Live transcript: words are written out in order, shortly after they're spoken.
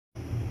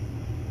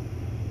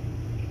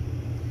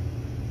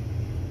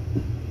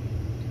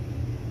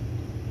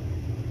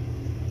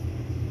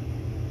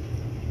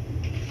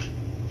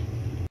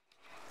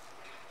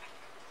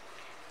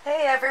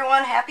Hey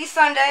everyone, happy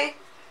Sunday.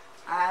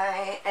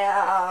 I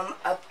am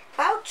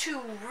about to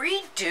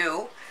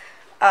redo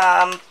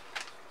a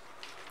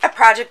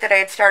project that I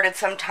had started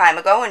some time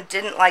ago and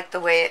didn't like the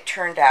way it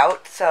turned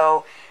out,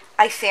 so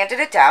I sanded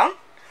it down.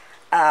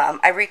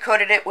 I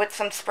recoated it with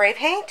some spray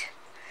paint,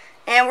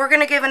 and we're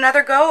going to give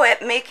another go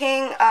at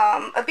making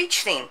a beach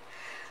scene.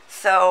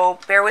 So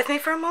bear with me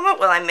for a moment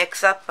while I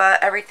mix up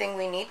everything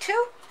we need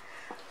to.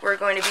 We're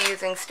going to be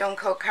using Stone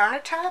Coat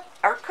Countertop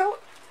Art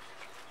Coat.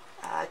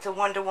 It's a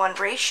 1-to-1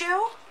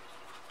 ratio.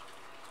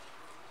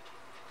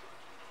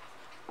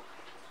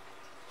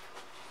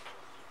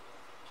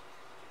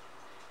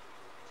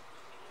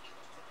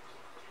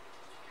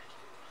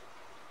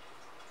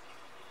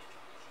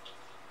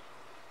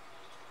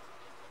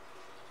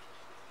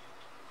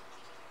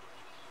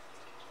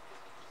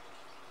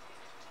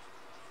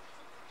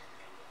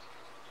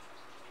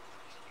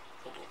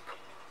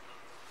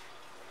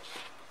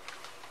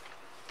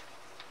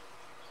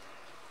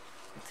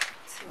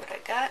 Let's see what I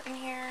got in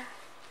here.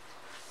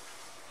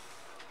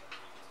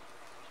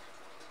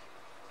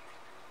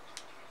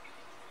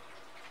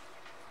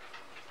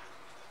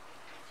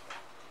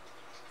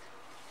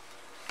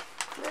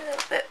 A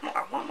little bit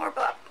more, one more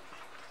blob.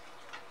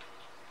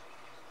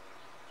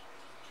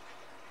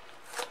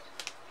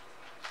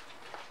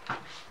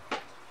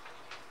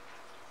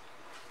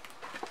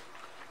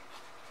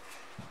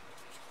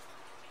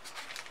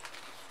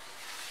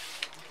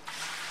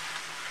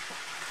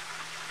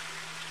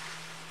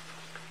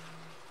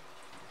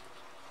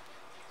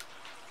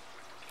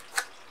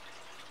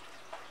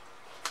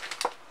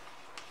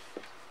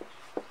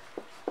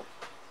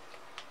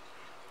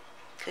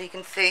 So you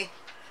can see,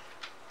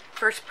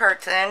 first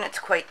part's in, it's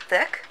quite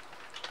thick.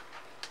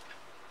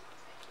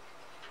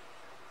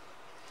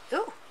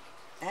 Ooh,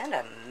 and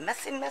a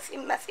messy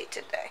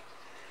today.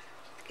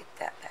 Let's get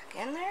that back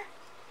in there.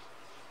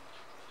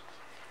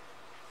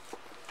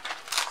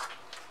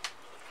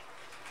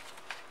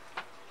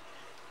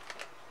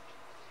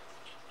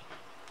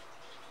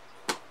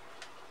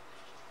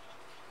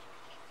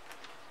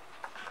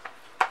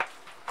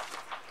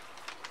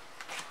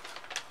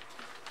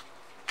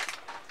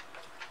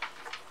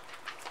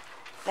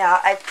 Now,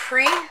 I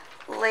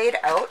pre-laid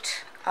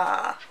out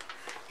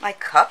my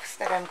cups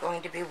that I'm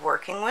going to be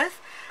working with.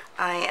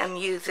 I am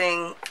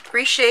using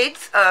 3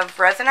 shades of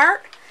Resin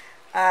Arte.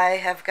 I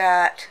have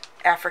got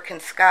African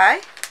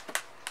Sky,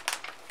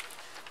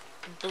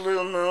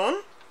 Blue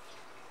Moon,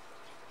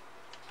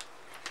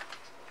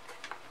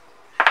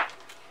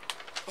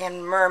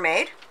 and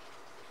Mermaid.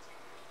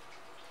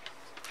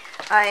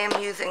 I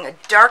am using a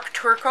dark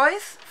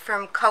turquoise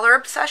from Color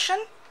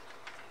Obsession.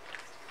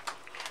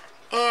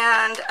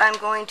 And I'm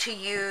going to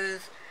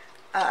use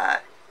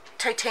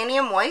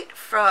titanium white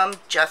from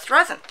Just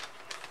Resin.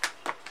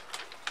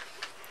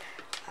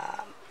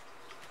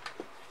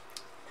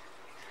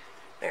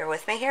 Bear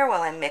with me here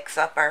while I mix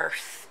up our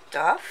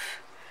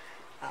stuff.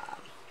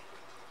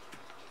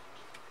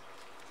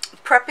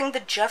 Prepping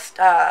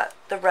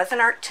the Resin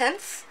Arte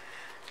tints.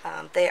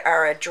 They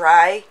are a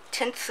dry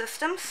tint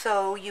system,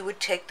 so you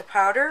would take the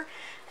powder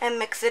and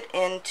mix it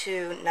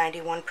into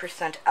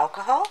 91%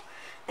 alcohol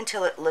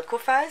until it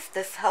liquefies.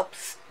 This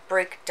helps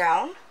break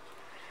down,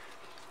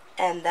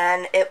 and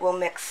then it will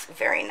mix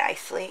very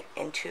nicely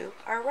into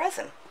our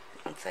resin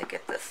once I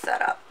get this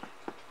set up.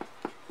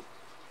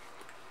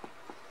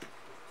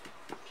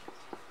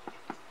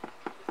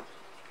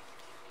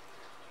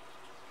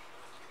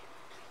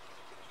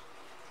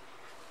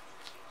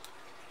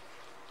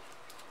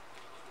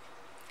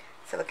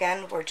 So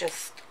again, we're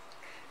just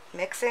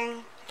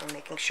mixing, we're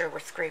making sure we're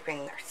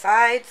scraping our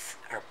sides,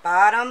 our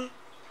bottom.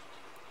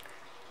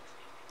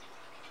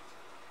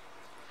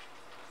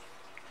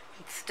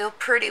 It's still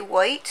pretty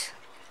white.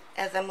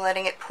 As I'm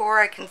letting it pour,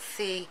 I can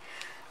see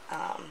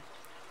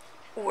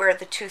where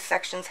the 2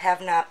 sections have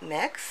not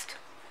mixed.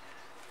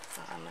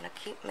 So I'm going to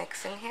keep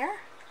mixing here.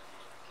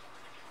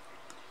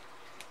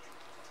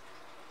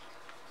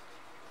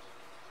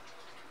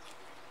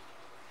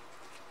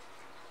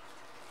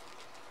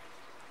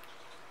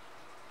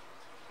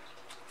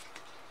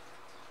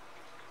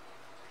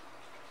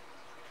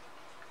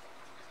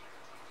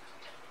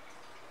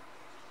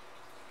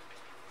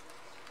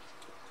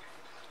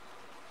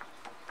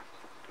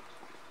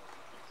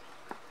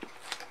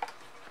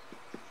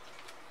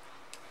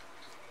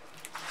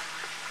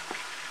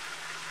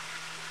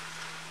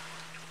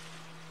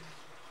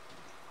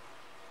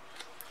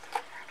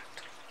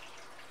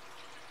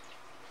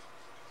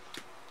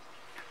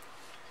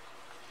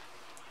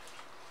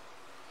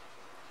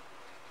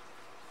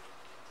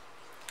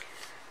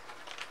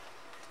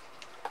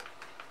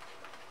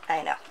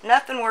 I know,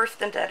 nothing worse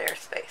than dead air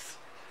space.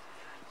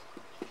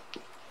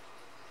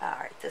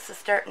 Alright, this is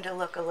starting to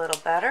look a little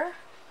better.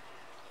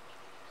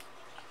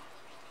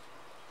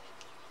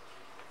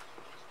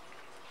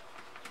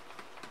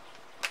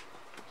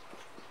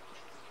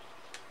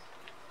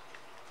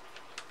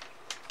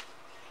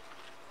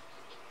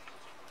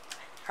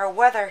 Our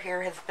weather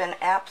here has been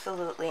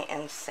absolutely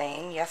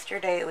insane.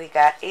 Yesterday we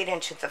got 8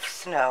 inches of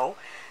snow,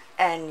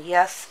 and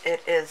yes,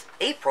 it is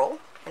April,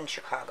 in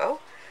Chicago.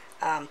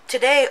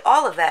 Today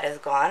all of that is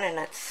gone and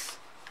it's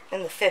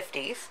in the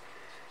 50s,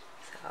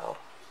 so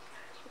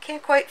we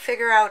can't quite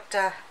figure out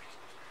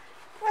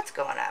what's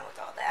going on with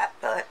all that,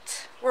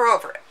 but we're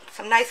over it.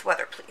 Some nice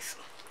weather, please.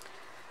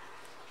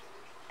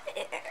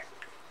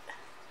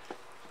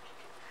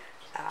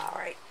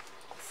 Alright,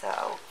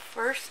 so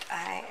first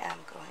I am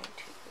going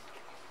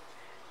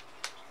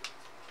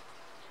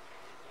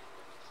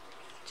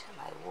to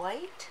my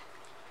white.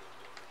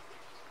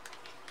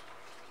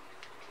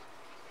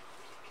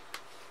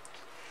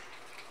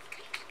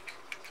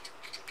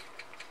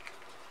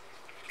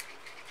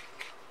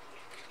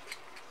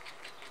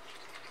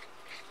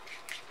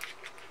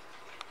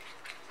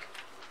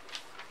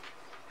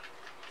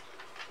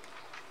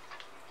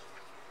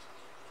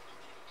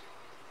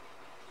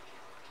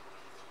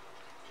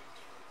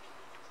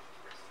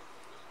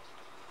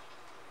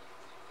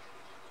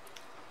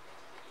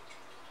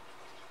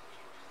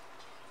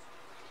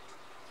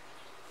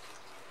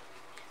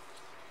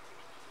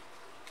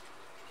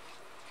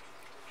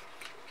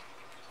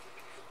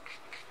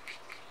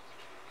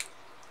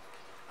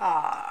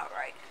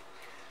 Alright,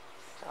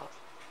 so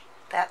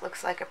that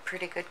looks like a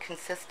pretty good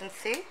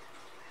consistency.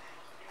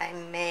 I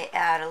may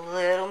add a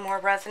little more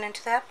resin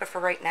into that, but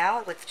for right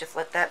now, let's just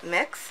let that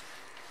mix.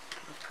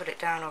 Put it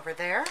down over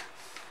there.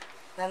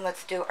 Then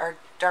let's do our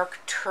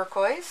dark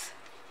turquoise.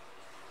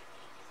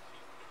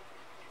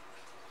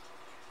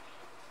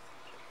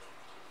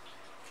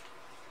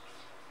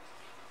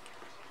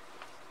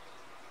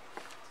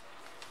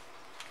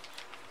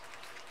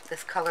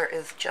 This color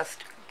is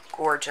just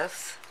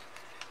gorgeous.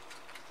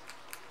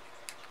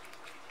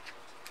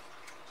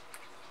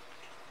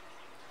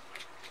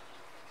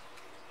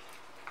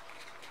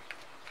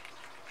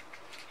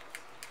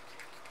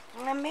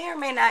 I may or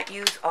may not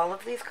use all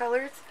of these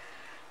colors.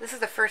 This is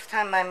the first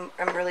time I'm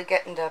really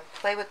getting to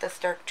play with this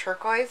dark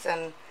turquoise,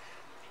 and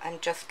I'm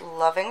just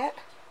loving it.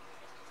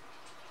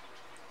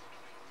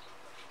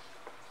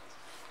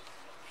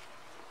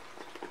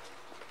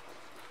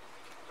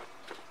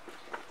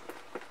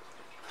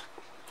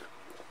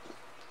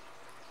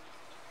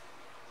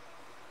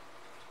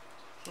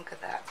 Look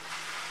at that.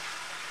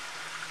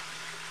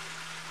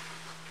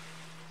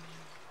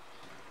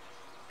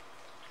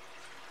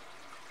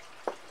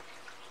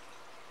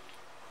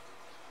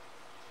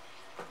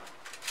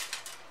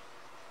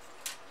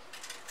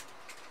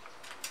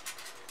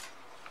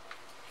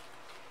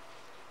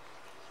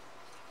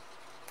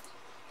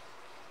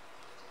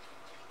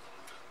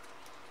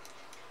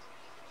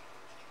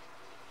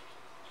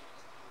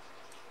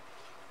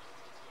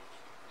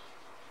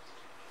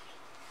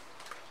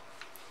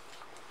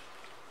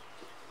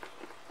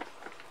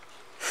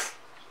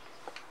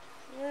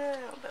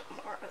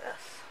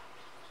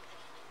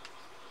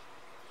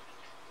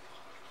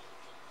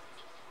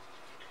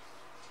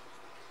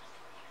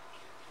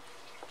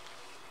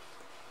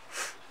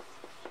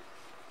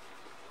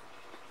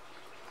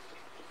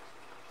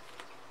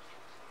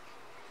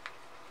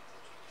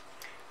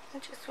 I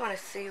just want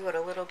to see what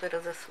a little bit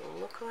of this will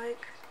look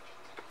like.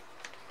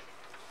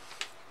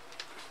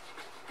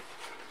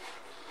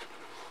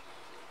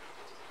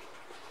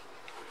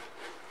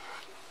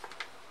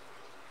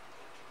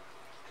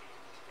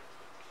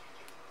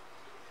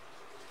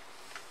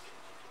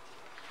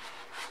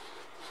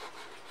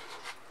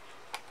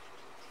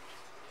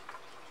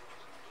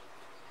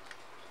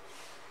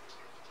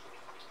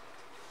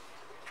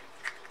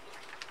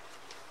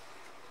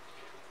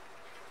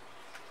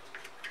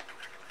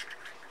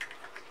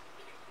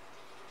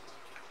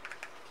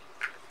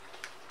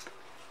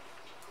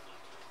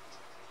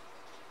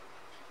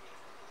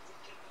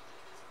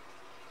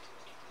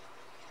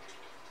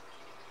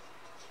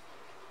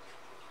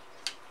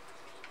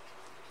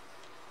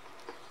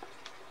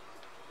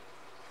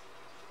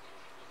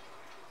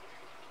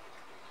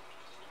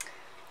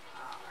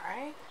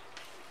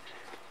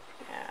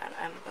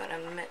 I'm going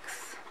to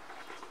mix.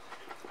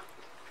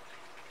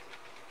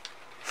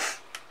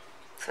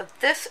 So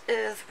this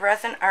is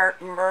Resin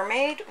Arte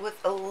Mermaid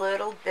with a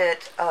little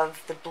bit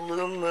of the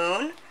Blue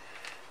Moon.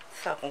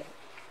 So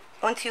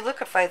once you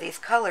liquefy these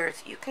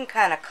colors, you can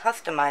kind of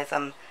customize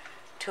them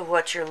to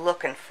what you're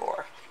looking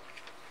for.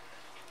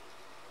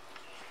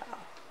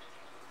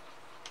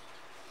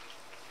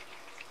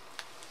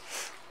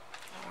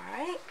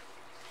 Alright,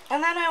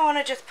 and then I want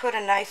to just put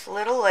a nice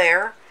little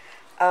layer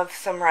of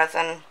some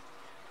resin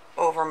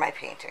over my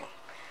painting.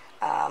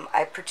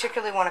 I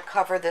particularly want to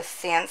cover this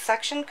sand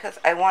section because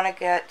I want to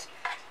get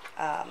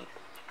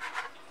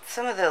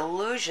some of the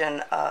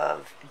illusion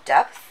of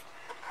depth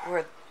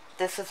where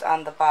this is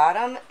on the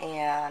bottom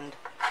and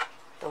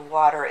the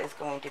water is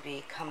going to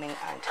be coming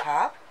on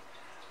top.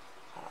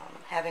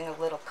 Having a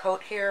little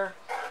coat here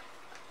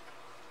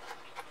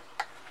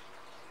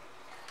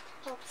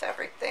helps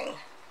everything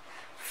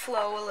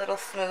flow a little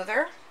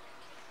smoother.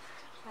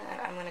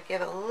 And I'm going to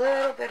give a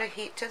little bit of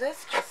heat to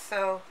this just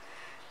so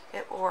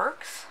it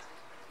works.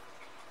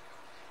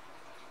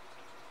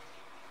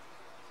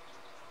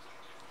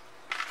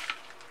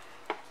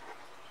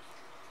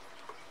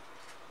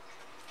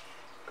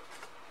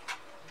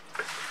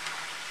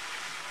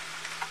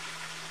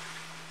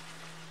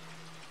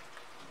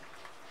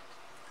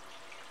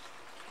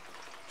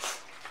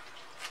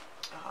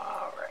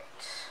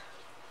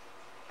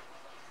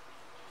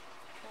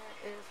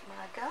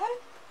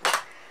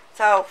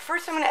 So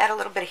first I'm going to add a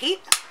little bit of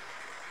heat.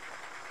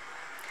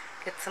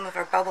 Get some of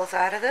our bubbles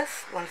out of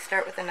this. We want to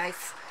start with a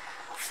nice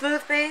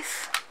smooth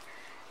base.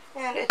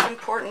 And it's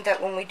important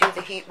that when we do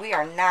the heat, we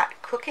are not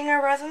cooking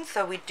our resin,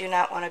 so we do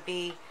not want to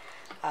be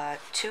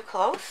too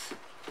close.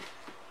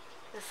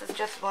 This is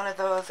just one of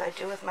those I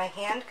do with my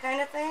hand kind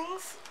of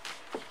things.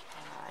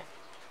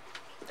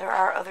 There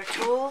are other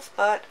tools,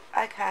 but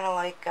I kind of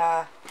like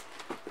the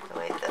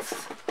way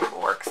this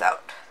works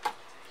out.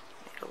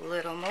 Need a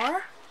little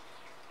more.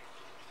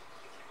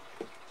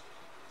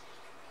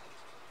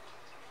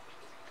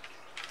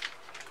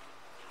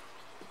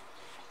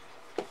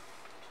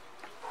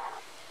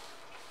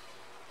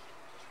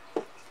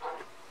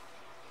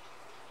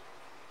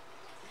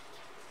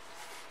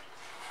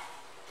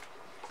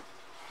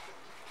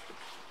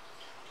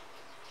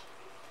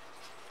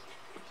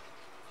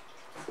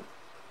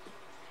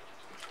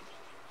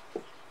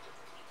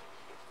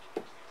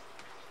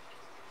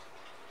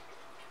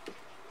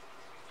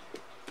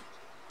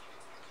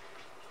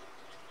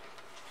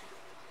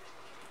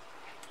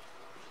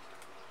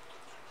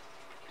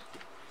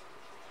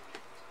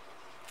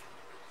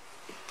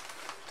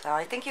 So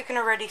I think you can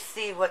already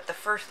see what the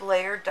first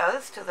layer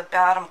does to the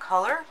bottom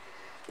color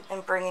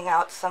and bringing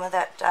out some of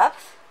that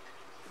depth.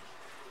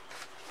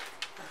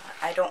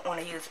 I don't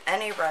want to use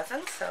any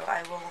resin, so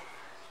I will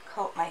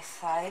coat my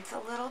sides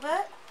a little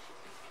bit.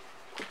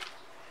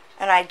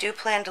 And I do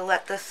plan to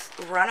let this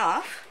run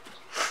off.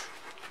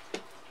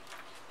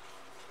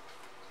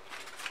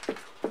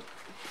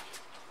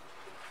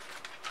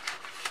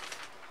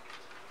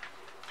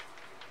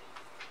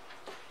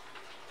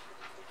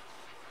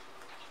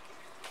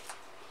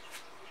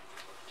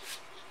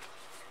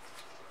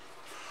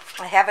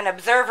 I have an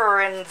observer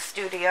in the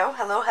studio.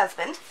 Hello,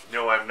 husband.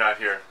 No, I'm not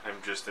here.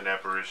 I'm just an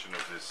apparition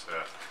of this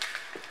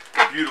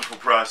beautiful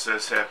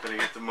process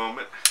happening at the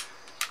moment.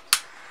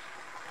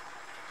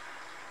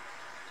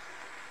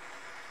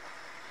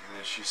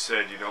 And as she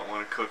said, you don't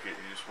want to cook it.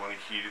 You just want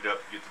to heat it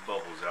up to get the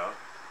bubbles out.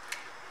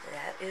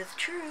 That is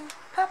true.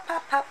 Pop,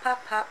 pop, pop,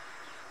 pop, pop.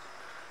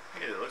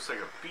 Hey, it looks like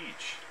a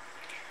beach.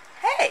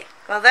 Hey,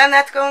 well then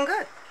that's going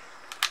good.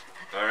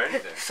 All right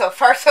then. So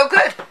far, so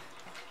good.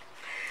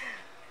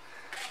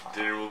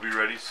 Dinner will be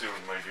ready soon,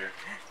 my dear.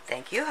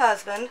 Thank you,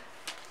 husband.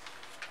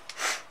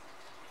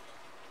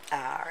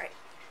 Alright.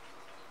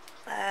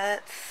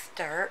 Let's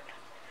start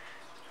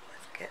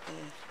with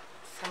getting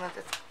some of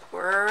this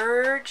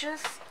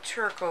gorgeous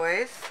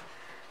turquoise.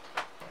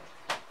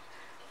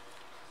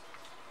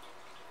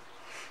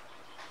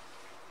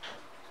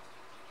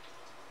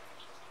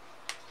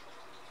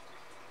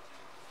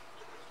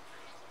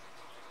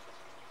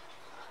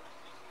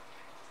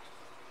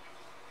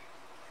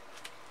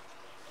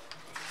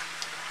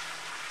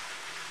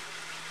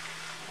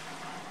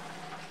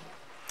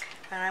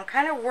 And I'm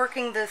kind of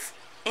working this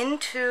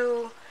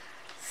into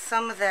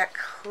some of that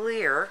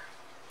clear,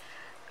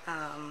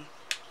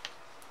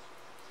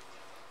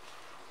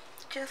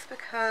 just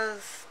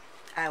because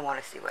I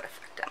want to see what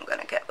effect I'm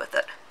going to get with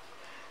it.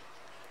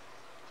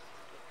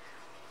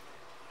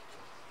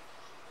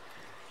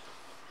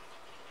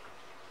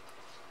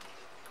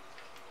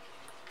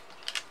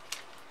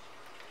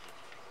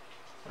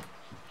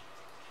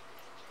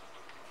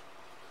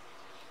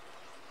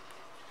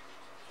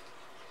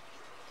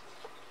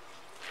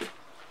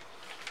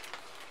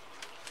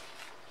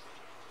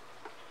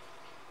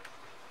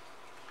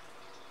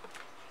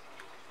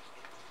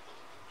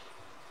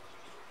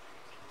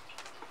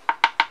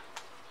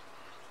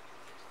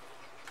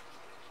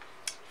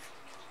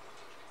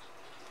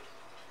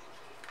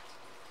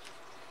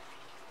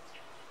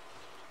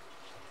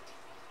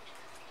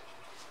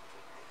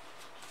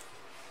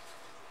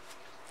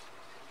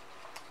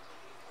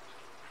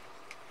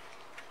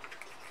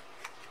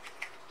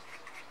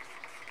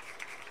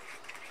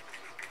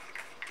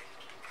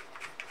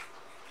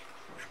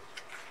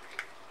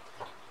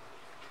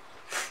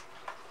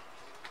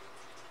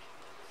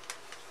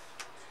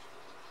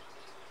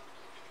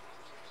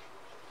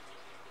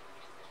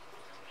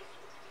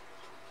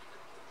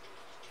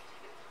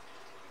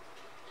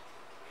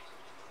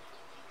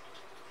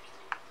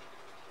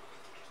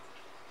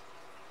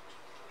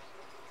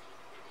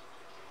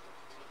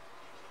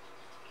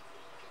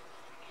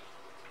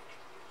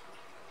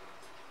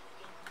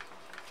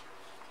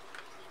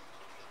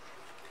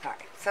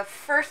 So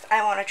first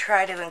I want to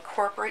try to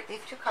incorporate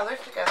these two colors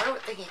together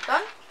with the heat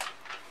gun.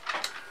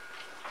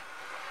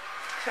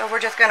 So we're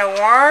just going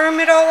to warm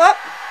it all up.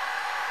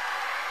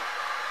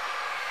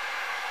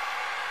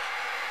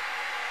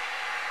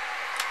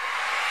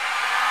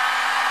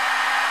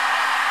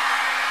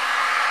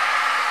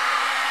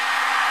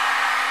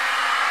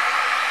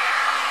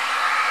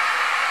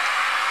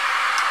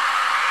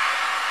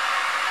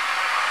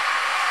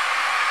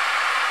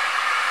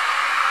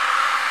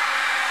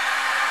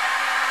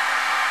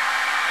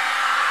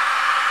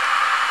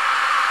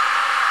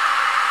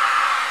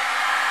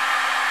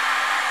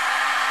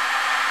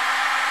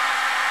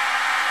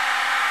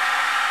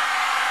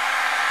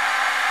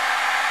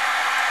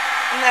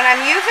 And then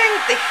I'm using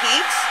the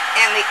heat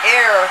and the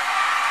air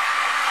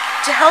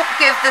to help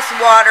give this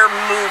water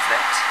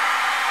movement.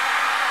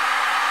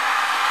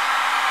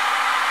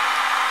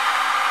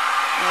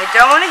 And we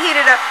don't want to heat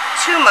it up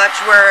too much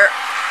where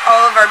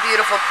all of our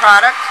beautiful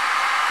product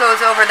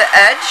goes over the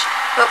edge,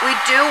 but we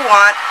do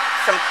want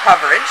some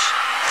coverage.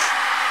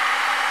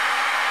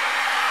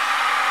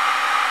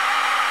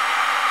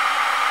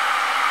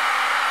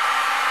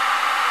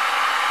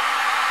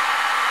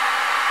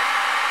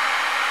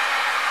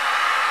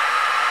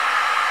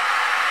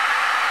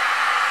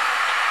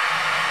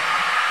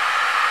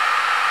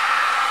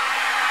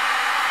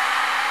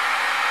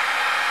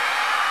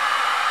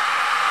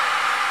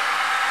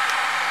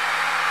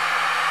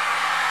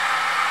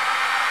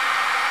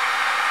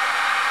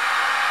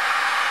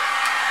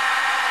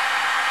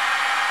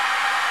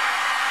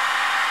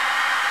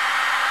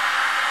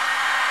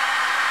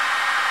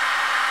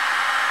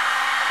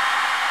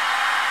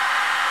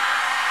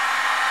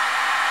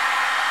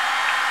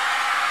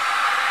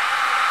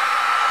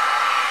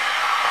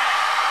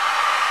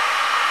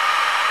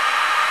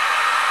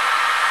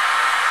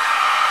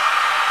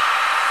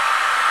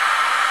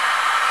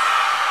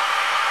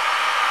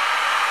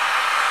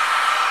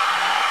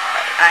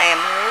 I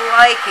am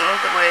liking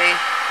the way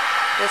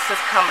this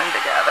is coming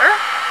together.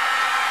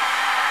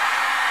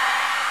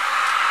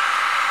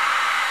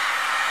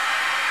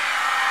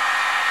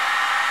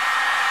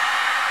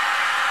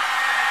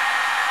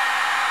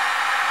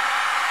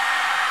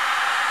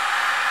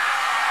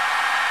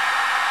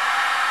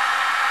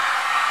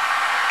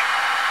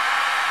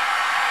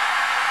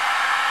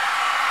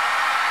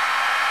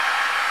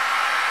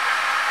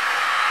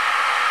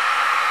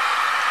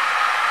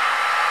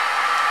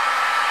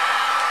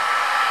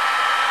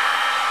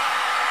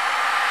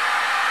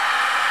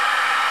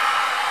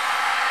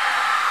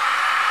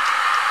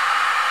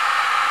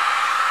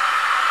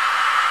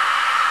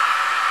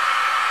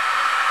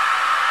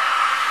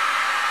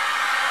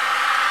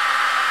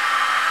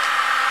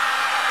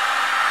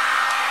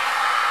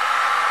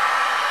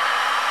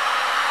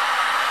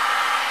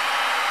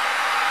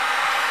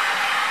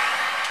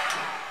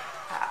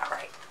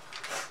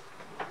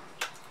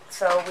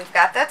 So we've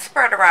got that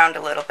spread around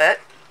a little bit.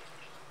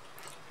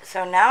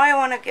 So now I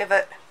want to give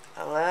it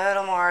a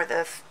little more of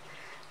this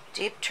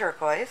deep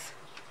turquoise.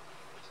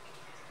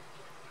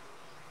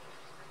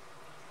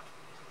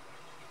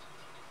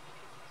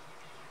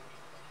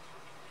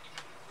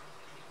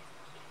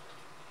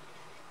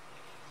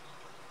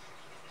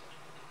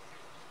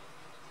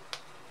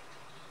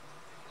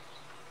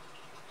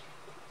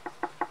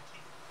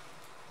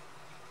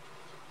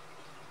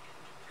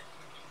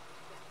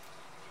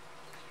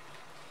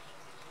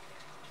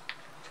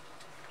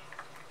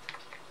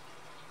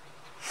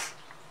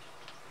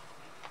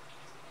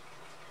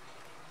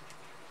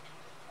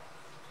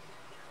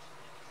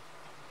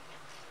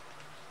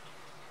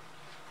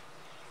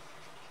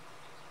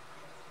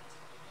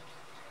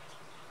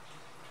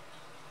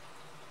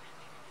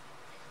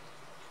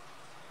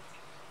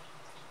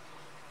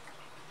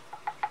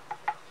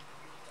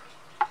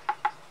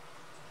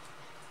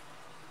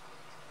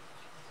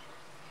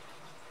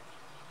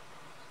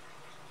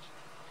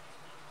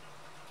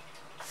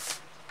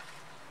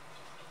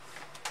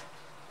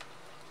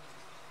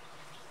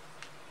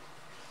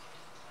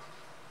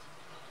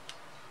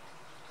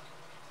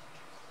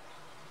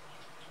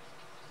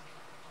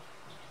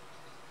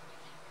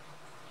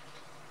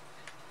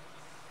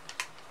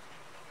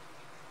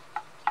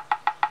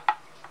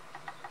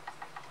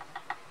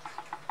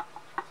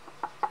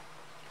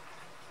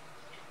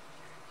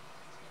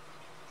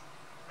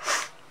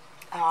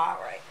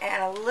 Alright,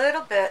 and a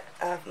little bit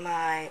of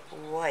my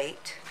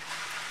white,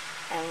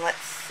 and let's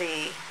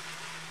see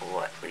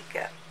what we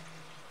get.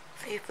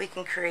 See if we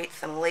can create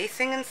some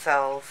lacing and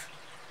cells.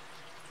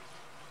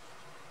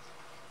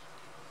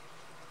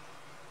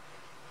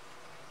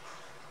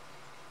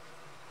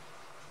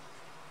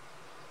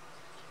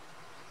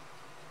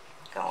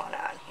 Going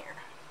on here.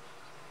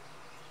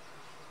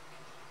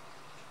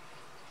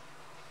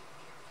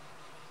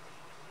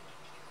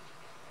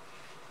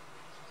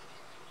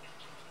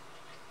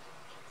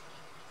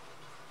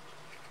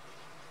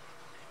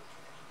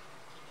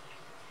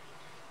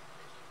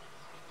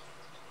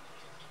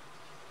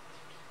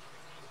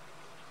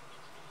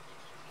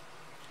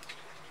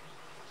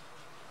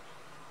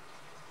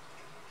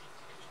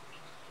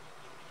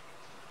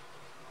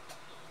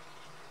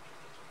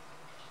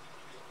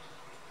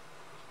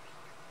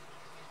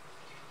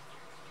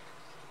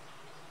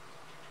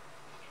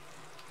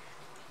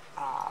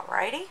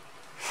 Alrighty,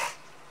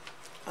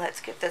 let's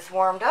get this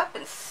warmed up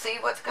and see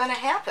what's going to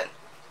happen.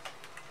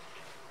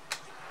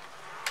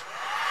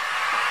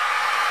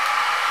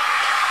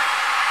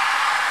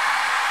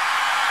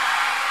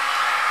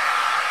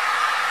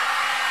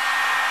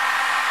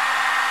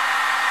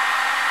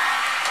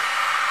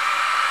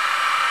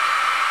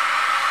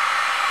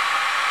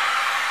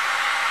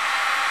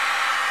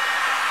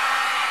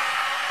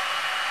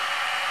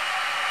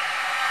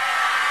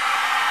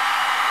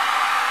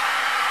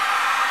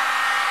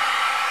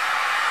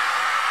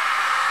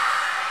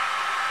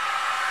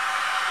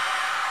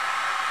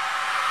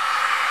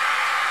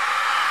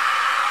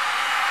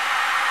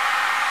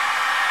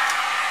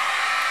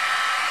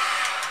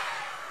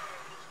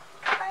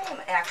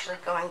 actually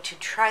going to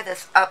try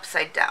this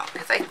upside down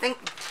because I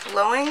think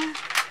blowing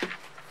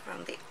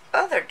from the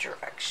other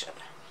direction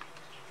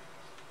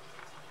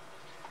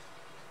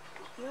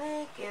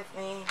may give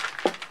me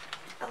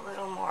a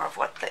little more of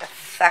what the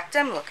effect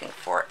I'm looking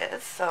for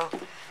is. So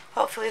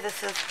hopefully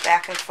this is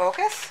back in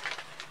focus.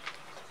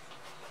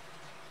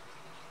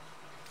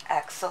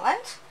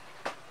 Excellent.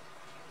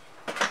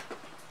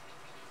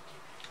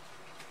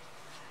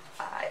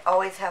 I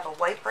always have a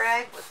wipe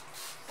rag with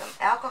some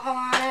alcohol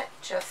on it.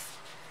 Just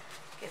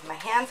give my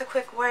hands a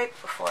quick wipe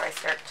before I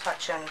start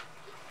touching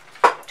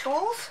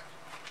tools.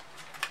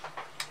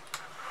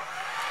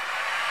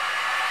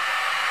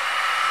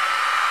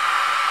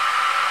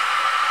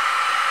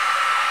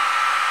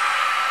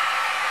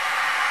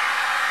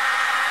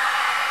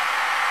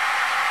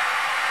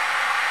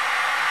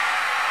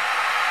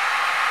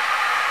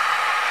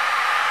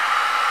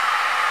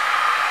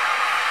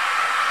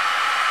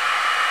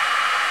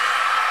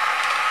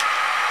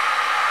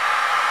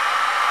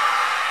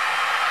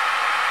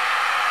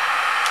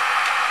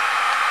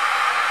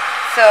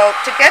 So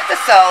to get the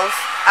cells,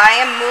 I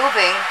am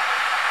moving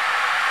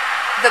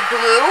the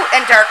blue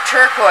and dark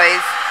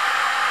turquoise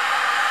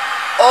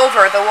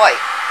over the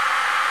white.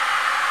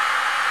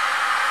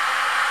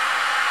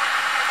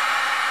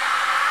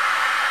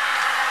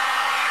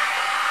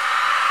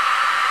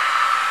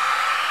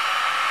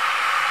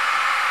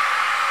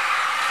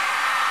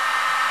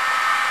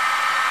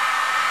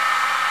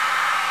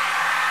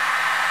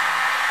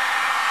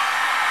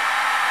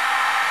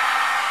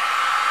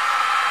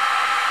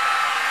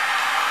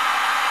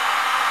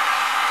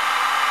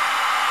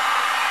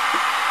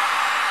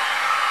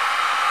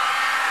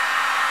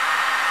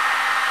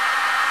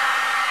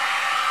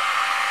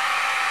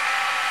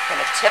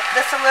 Tip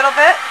this a little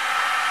bit.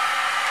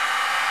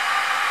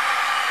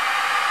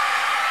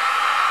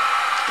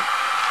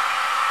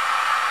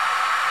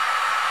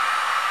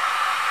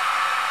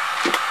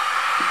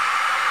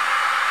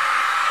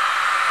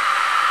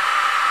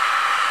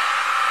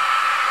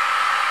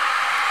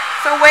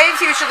 So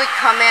waves usually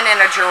come in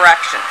a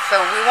direction,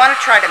 so we want to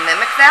try to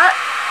mimic that.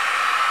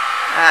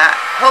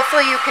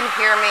 Hopefully you can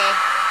hear me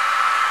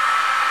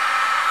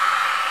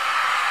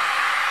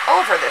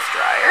over this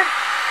dryer.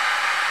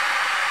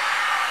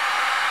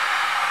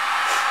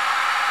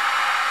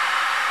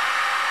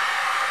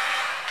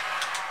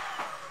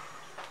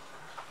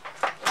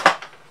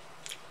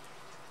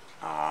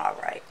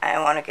 I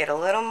want to get a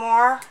little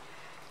more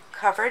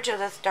coverage of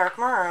this dark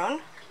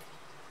maroon,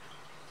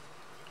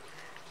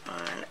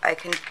 and I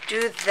can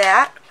do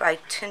that by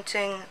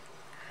tinting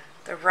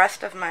the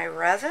rest of my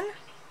resin,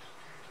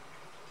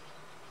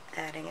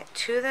 adding it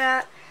to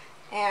that,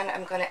 and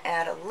I'm going to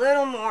add a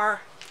little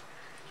more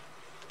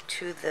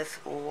to this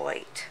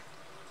white.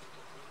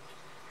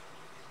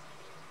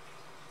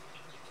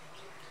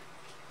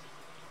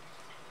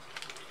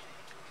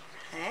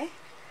 Okay,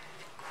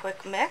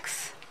 quick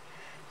mix.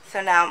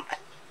 So now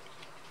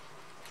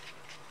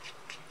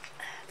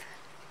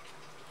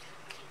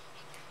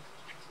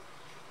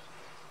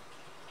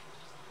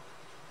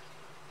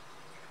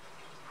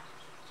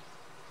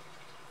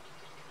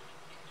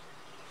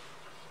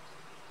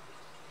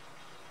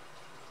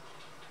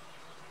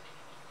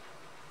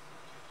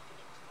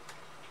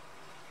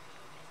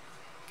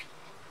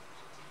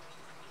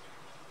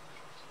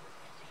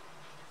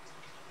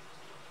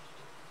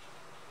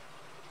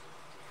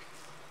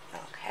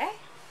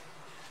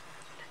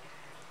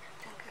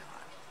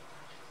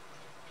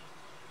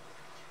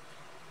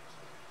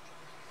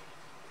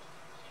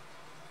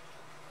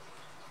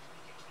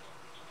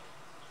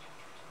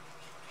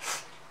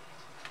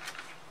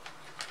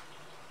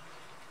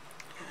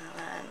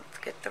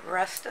get the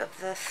rest of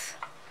this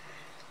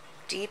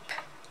deep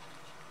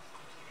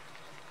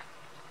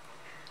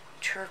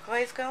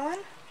turquoise going.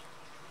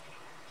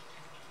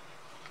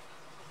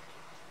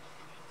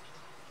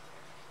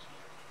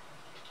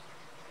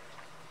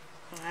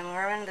 And I'm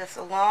running this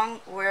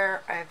along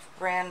where I've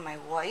ran my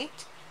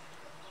white.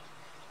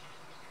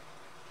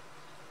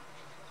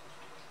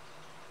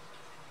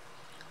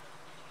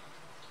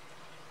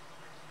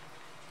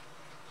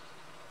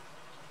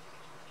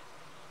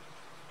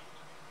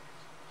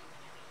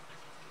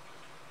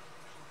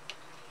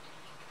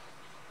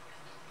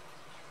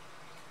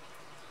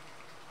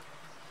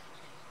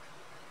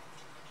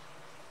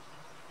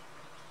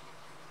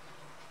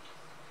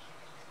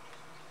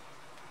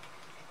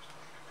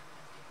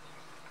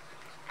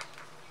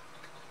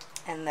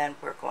 And then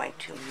we're going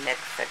to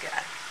mix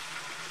again.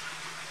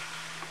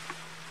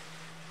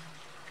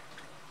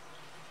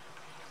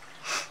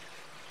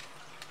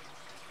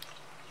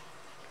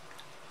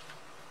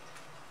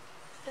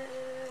 A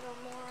little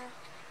more.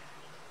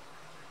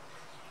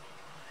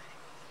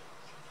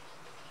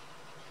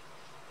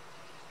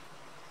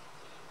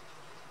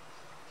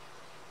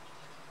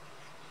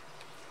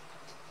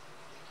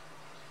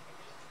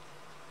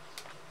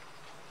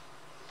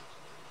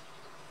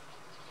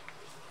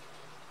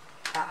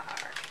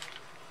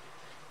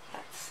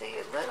 See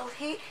a little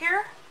heat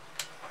here.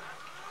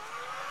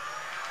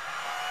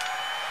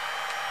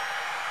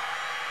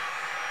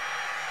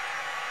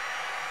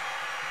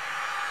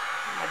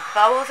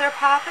 bubbles are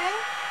popping.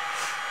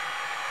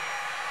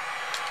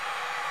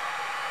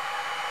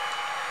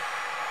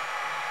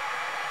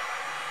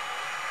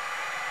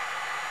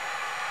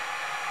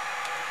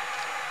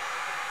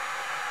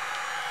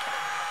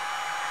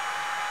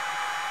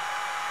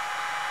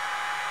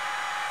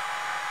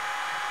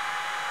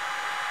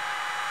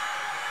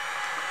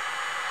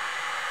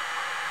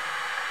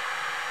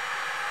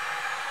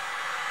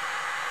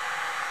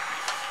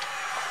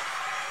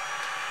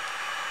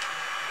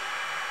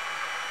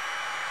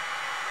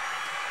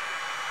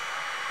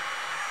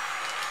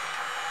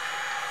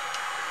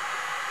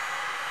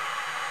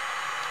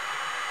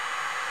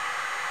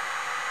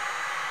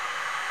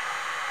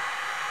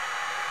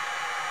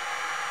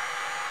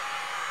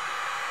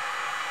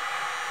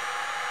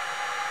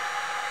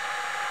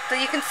 So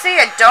you can see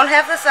I don't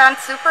have this on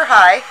super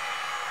high.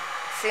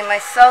 See my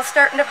cells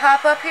starting to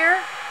pop up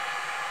here?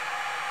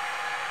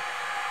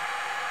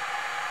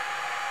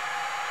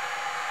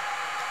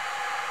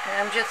 And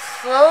I'm just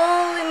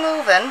slowly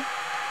moving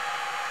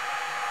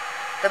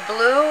the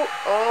blue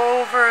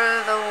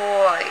over the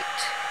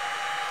white.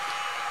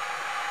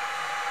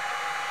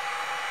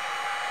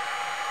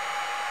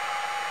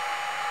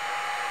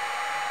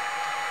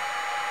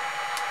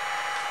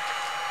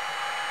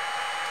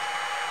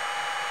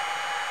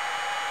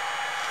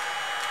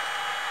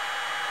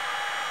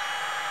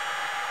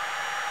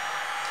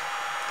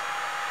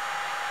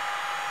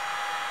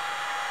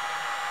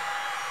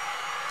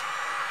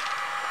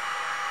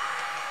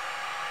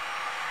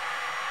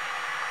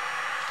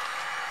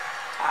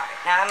 Alright,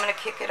 now I'm going to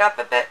kick it up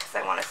a bit because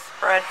I want to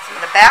spread some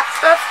of the back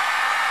stuff.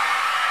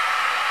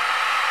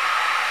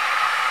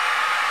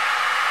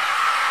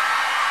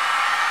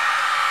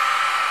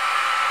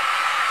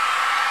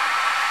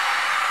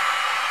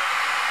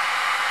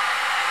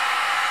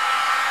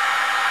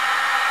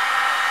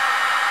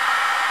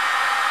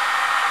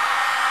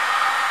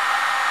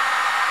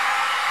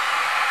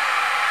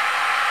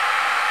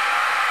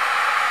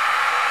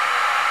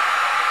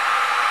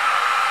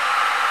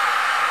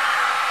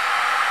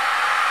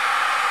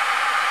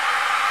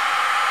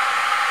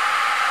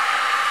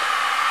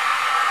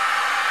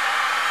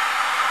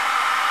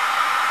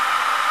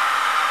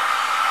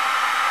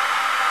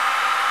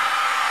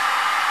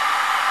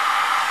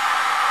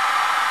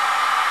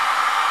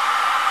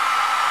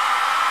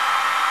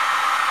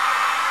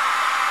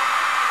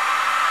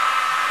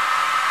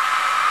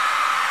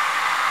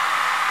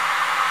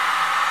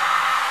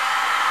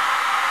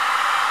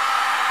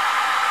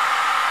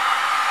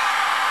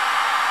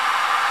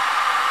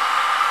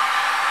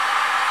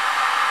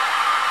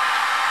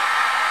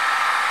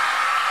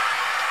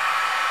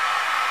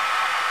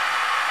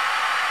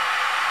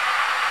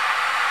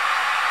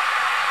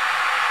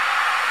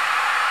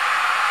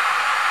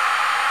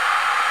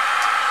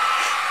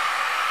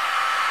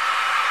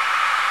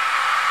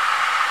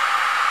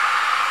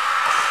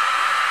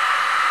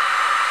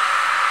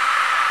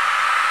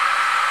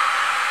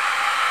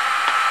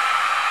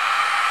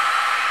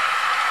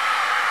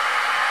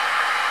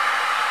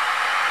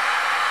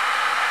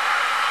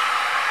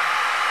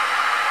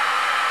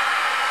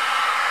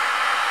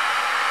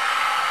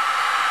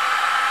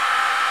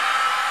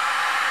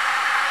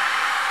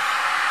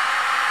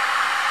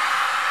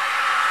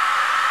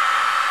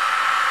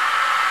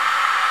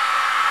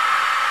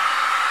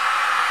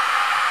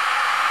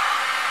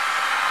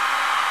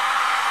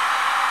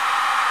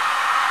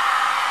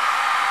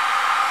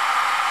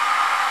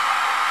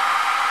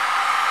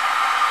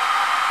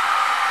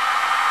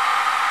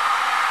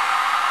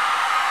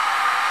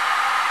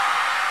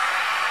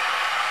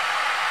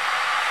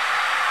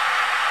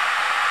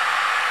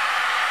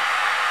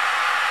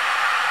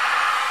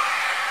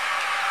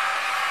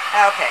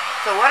 Okay,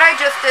 so what I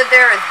just did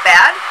there is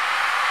bad.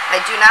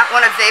 I do not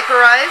want to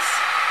vaporize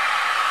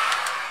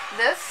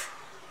this,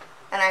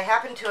 and I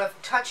happen to have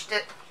touched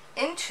it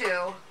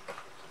into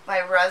my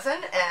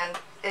resin, and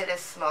it is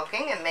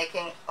smoking and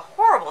making a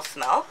horrible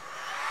smell.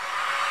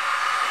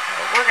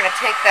 So we're going to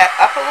take that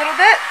up a little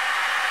bit.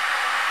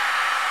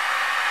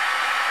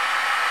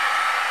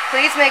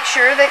 Please make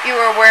sure that you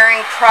are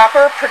wearing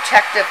proper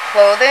protective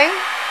clothing.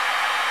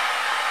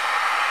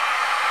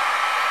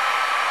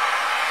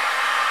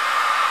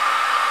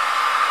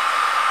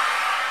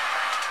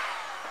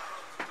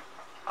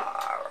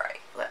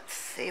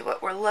 See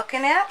what we're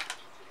looking at.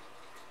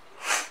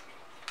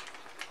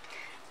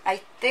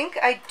 I think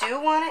I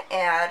do want to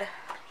add,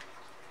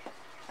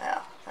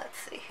 well, let's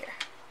see here.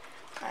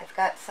 I've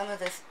got some of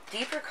this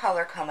deeper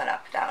color coming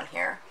up down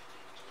here.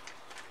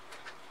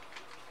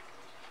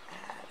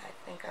 And I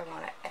think I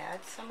want to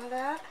add some of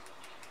that.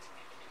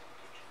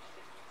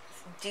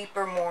 This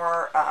deeper,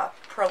 more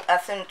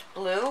pearlescent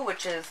blue,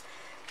 which is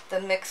the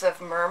mix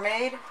of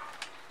mermaid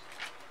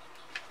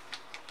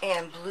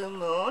and blue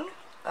moon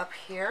up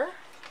here.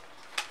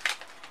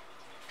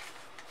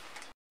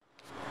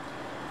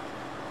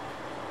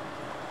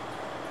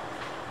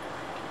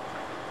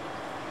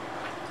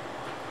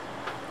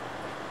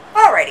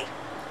 Alrighty,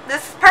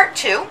 this is part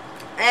 2,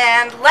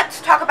 and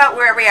let's talk about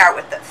where we are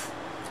with this.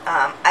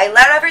 I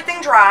let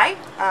everything dry,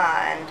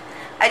 and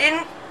I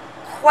didn't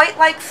quite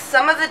like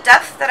some of the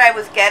depth that I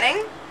was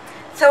getting.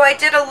 So I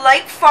did a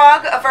light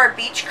fog of our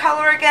beach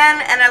color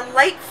again, and a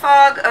light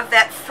fog of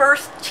that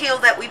first teal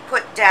that we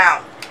put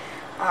down.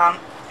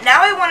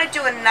 Now I want to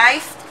do a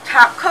nice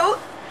top coat,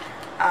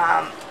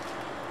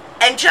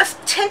 and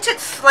just tint it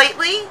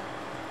slightly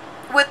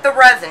with the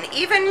resin,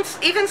 even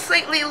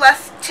slightly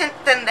less tint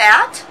than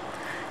that.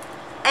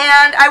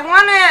 And I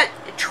want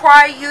to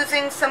try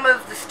using some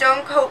of the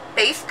Stone Coat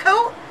base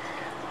coat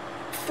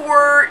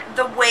for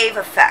the wave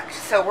effect.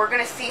 So we're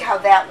going to see how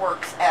that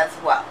works as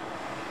well.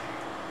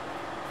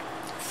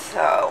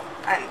 So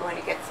I'm going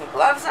to get some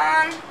gloves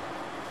on.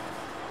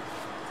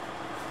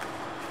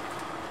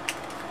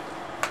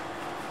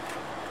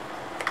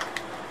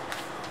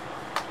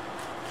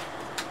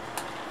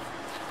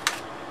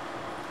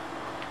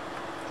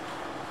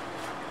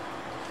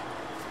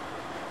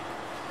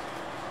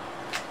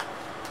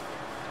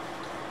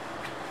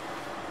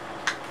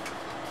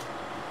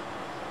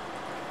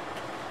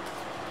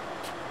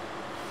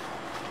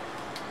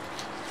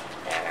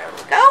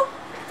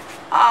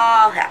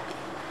 All happy.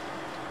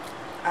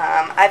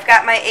 I've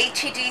got my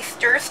ATD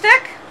stir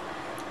stick.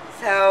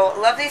 So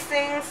love these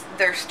things.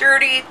 They're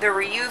sturdy, they're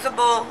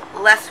reusable,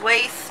 less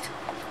waste.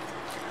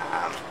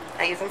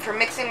 I use them for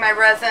mixing my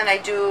resin. I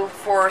do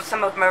for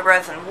some of my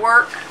resin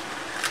work.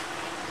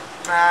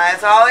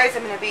 As always,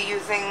 I'm going to be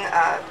using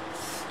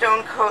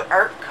Stone Coat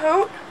Art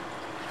Coat.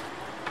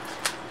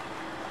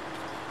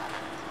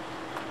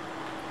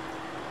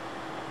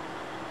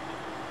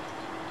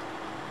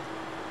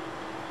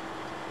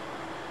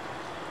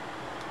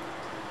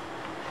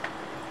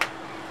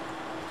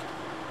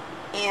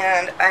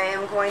 And I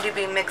am going to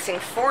be mixing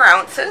 4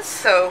 ounces,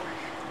 so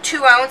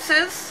 2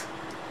 ounces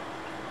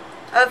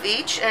of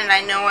each. And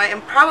I know I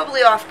am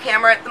probably off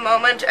camera at the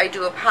moment. I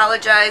do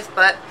apologize,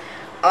 but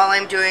all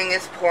I'm doing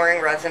is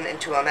pouring resin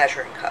into a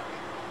measuring cup.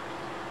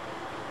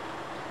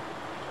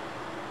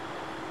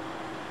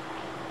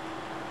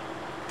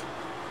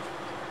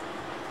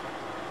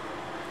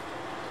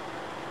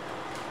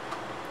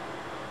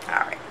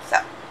 Alright,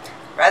 so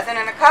resin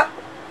in a cup,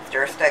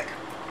 stir stick.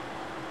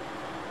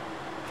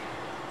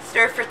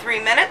 Stir for 3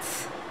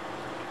 minutes.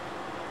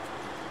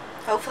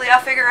 Hopefully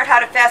I'll figure out how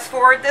to fast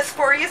forward this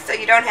for you so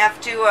you don't have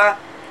to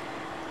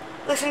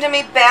listen to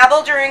me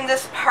babble during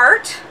this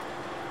part.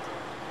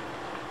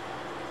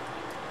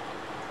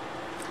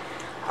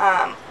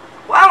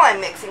 While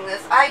I'm mixing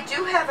this, I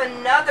do have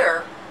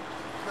another,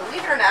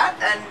 believe it or not,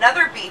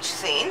 another beach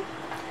scene.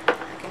 I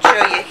can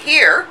show you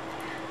here.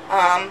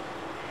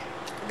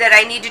 That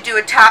I need to do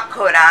a top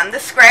coat on. The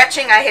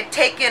scratching, I had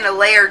taken a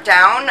layer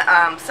down.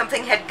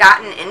 Something had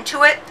gotten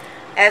into it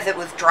as it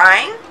was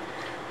drying.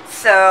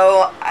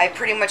 So I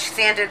pretty much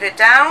sanded it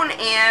down,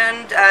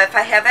 and if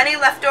I have any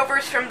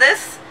leftovers from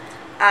this,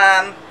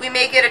 we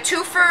may get a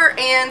twofer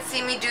and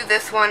see me do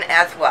this one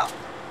as well.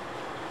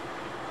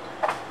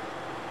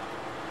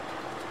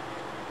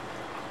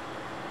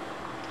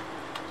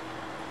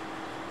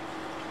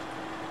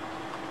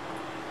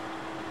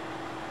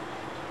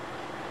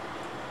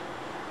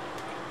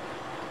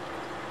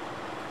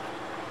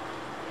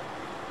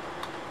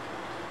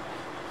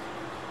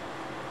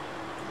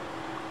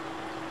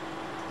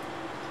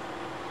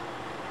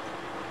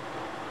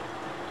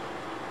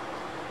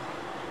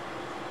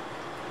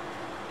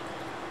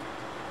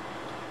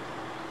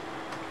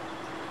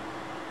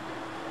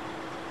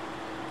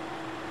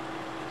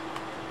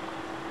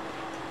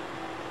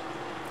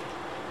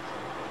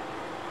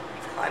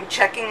 I'm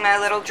checking my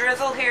little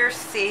drizzle here to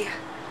see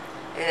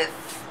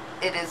if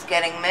it is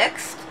getting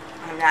mixed.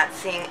 I'm not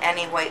seeing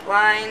any white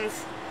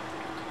lines.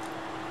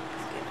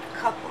 Let's give it a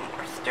couple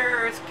more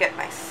stirs, get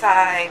my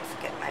sides,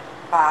 get my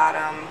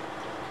bottom.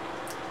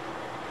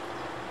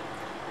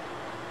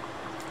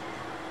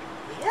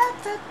 Yeah,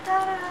 da,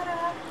 da, da,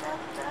 da, da,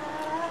 da.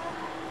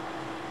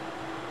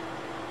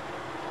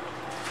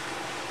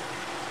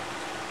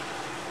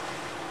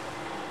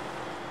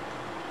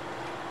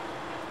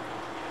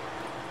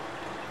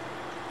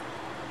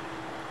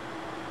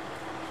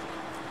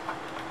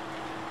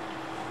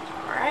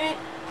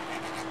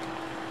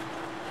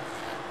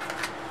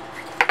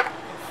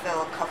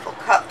 Fill a couple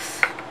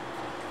cups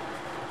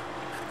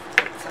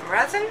with some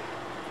resin.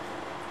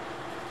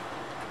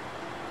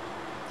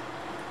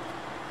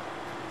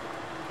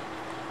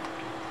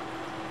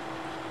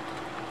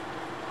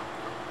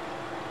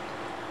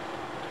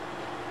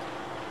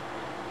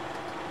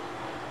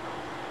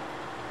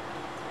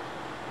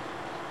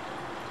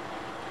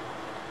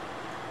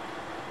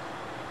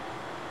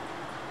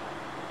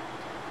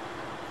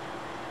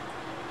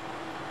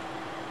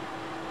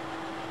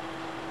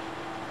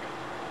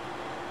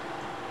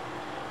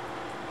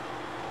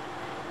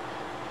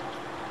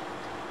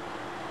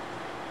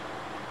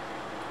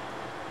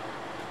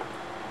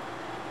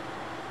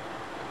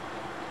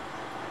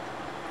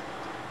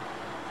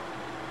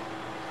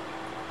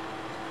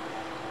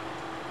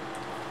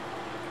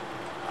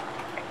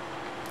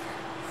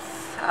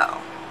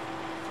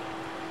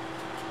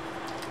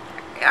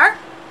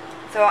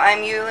 So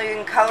I'm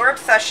using Color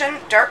Obsession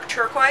Dark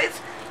Turquoise.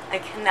 I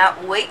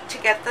cannot wait to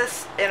get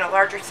this in a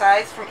larger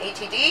size from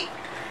ATD.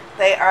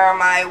 They are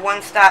my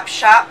one-stop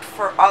shop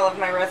for all of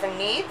my resin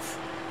needs.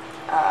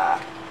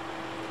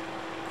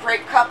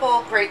 Great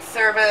couple, great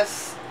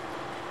service,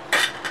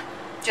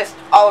 just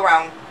all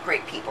around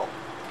great people.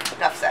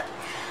 Enough said.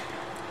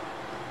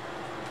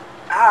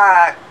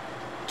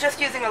 Just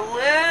using a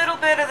little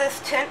bit of this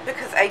tint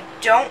because I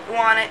don't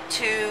want it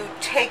to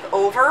take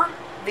over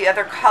the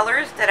other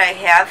colors that I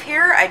have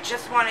here. I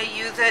just want to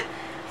use it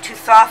to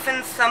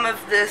soften some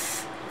of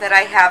this that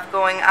I have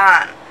going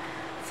on.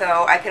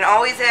 So I can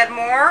always add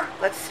more.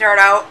 Let's start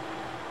out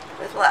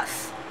with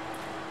less.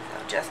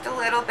 So just a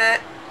little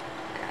bit,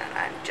 and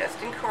I'm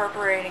just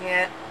incorporating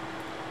it.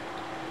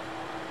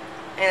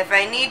 And if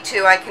I need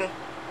to, I can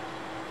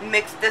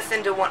mix this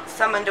into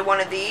some into one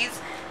of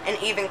these and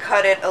even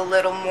cut it a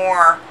little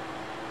more.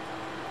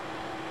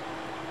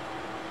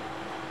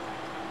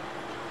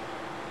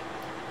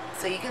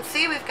 So you can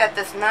see we've got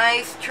this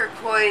nice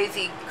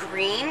turquoisey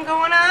green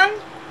going on.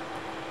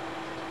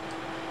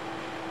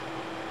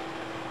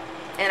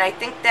 And I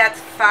think that's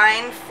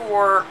fine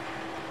for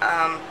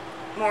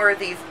more of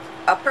these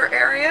upper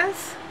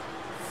areas.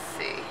 Let's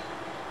see.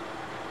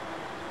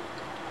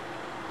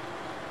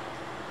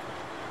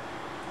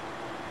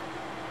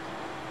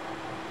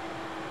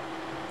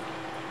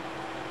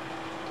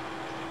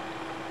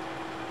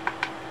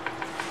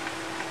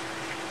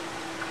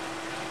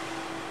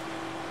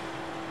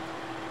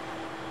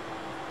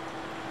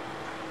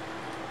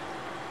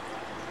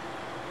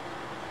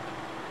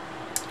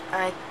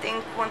 I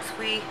think once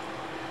we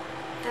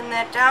thin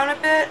that down a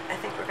bit, I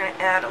think we're going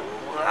to add a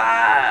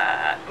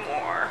lot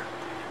more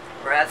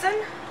resin.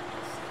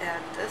 Let's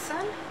add this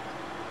in.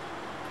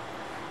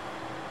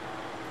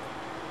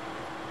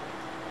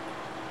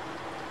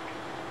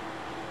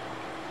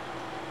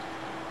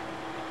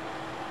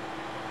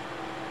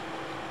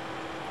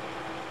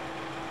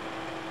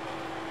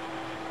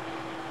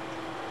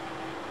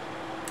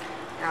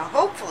 Now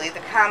hopefully the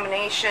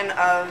combination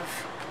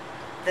of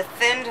the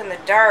thinned and the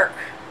dark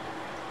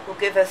will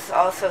give us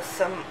also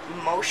some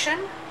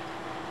motion.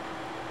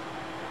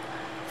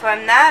 So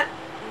I'm not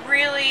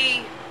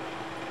really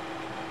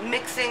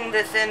mixing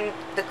this in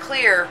the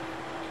clear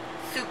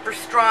super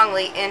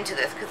strongly into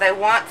this because I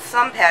want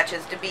some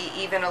patches to be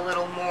even a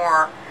little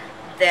more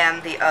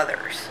than the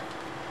others.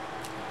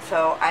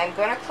 So I'm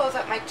going to close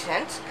up my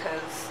tint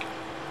because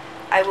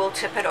I will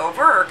tip it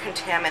over or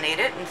contaminate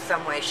it in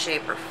some way,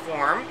 shape, or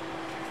form.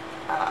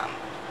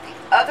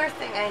 The other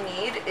thing I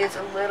need is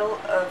a little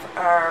of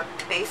our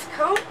base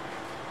coat.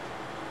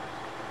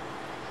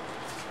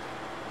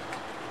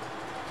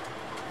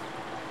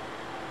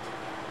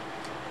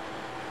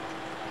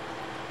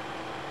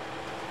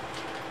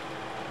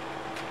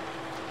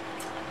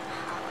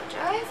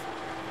 Apologize.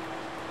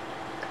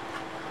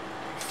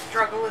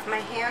 Struggle with my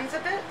hands a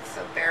bit,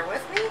 so bear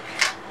with me.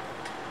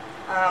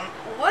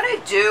 What I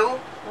do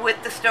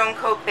with the Stone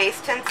Coat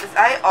base tints is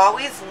I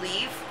always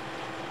leave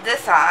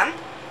this on.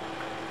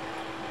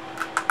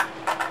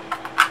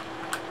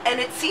 And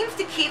it seems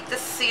to keep the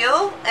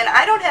seal, and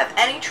I don't have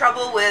any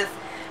trouble with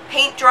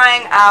paint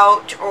drying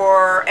out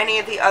or any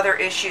of the other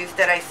issues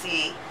that I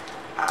see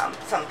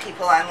some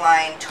people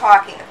online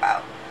talking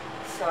about.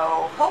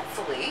 So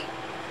hopefully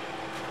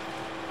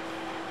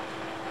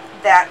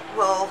that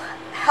will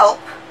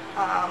help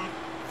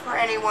for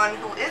anyone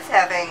who is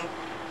having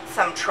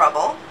some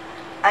trouble.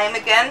 I am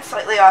again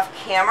slightly off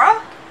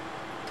camera.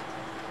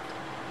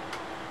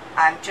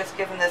 I'm just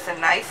giving this a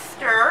nice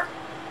stir.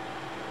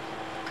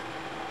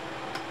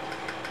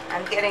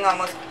 I'm getting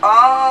almost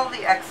all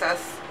the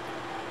excess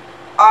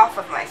off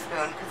of my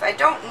spoon because I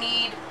don't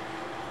need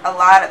a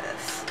lot of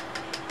this.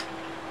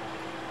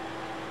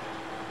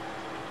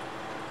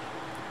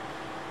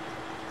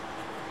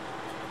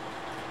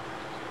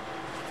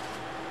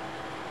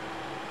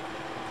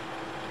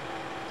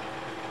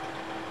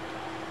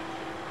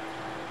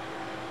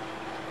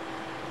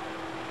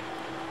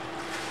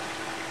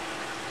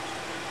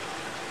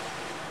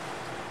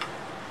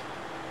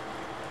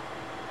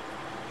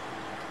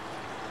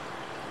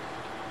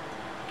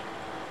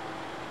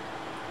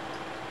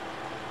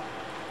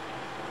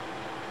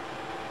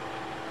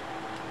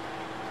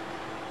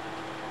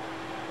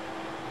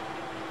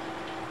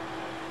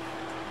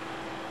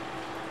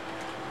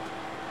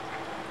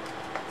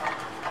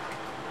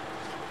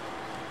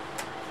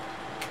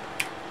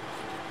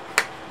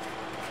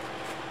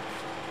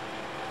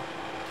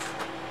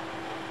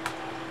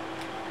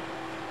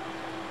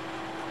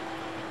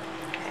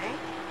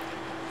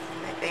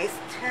 Base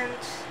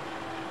tint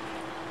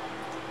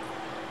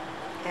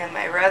and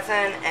my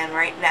resin, and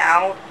right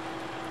now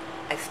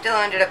I still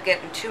ended up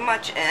getting too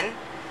much in,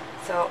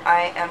 so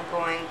I am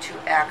going to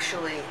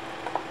actually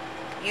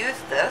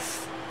use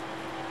this,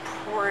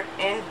 pour it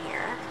in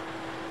here,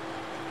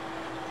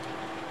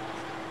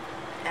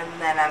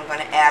 and then I'm going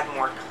to add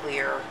more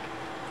clear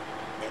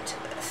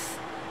into this.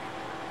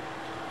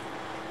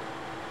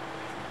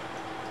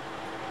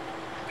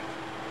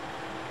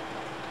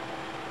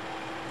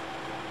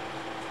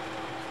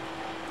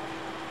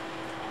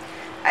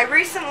 I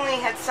recently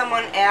had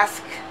someone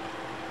ask,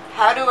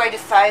 how do I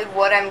decide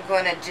what I'm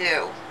going to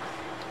do?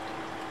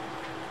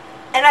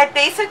 And I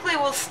basically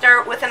will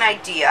start with an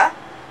idea.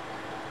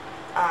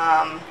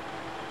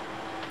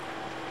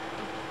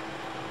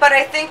 But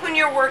I think when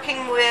you're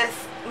working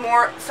with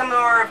some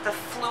more of the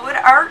fluid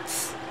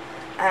arts,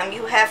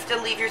 you have to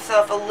leave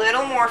yourself a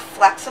little more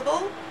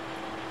flexible,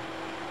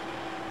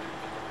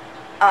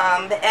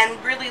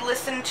 and really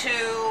listen to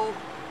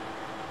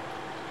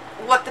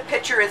what the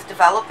picture is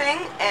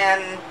developing,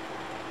 and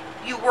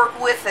you work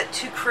with it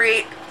to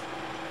create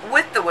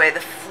with the way the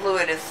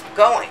fluid is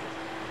going.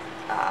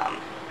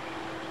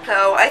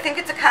 So I think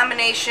it's a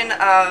combination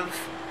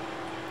of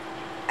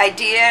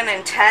idea and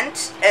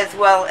intent, as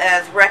well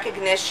as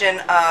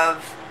recognition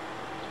of,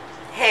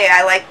 hey,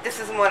 this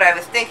isn't what I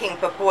was thinking,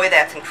 but boy,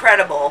 that's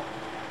incredible,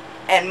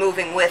 and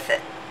moving with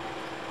it.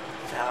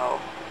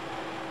 So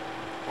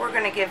we're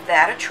going to give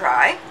that a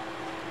try.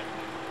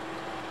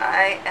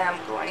 I am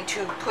going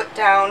to put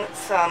down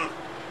some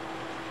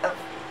of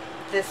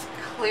this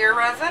clear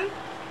resin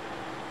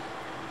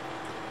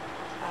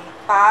on the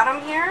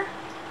bottom here.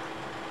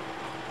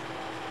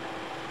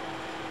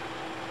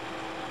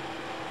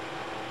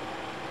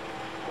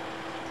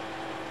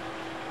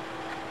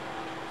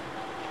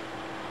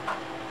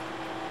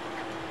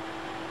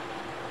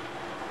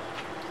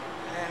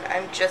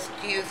 I'm just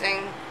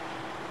using,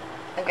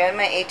 again,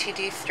 my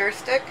ATD stir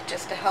stick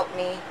just to help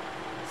me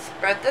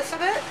spread this a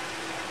bit.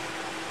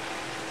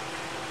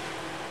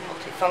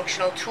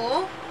 Multifunctional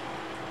tool.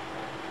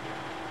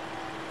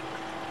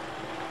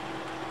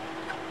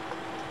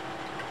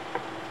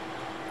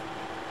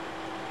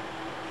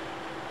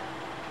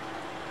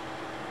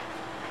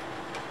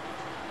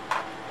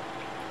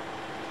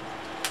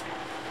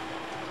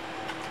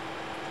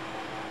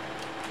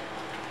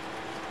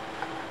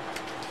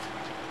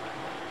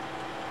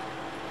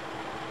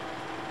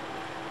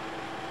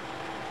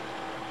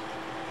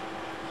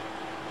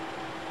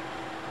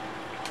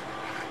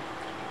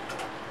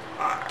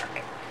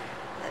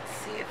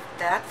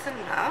 That's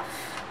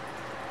enough.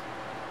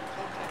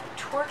 I'm going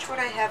to torch what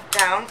I have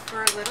down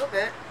for a little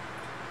bit.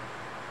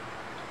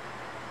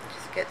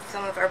 Just get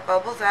some of our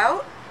bubbles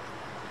out.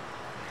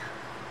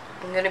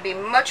 I'm going to be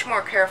much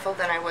more careful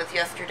than I was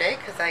yesterday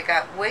because I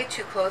got way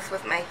too close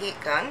with my heat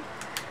gun.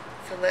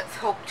 So let's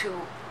hope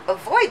to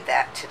avoid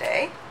that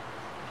today.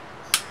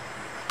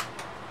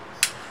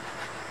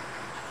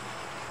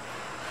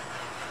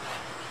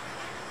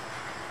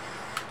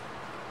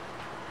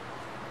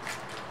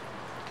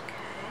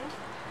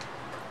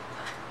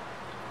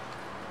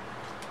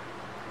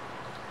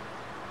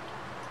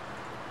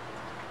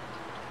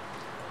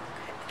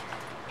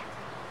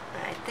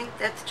 I think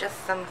that's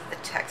just some of the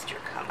texture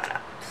coming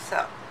up.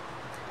 So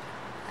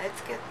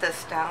let's get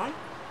this down.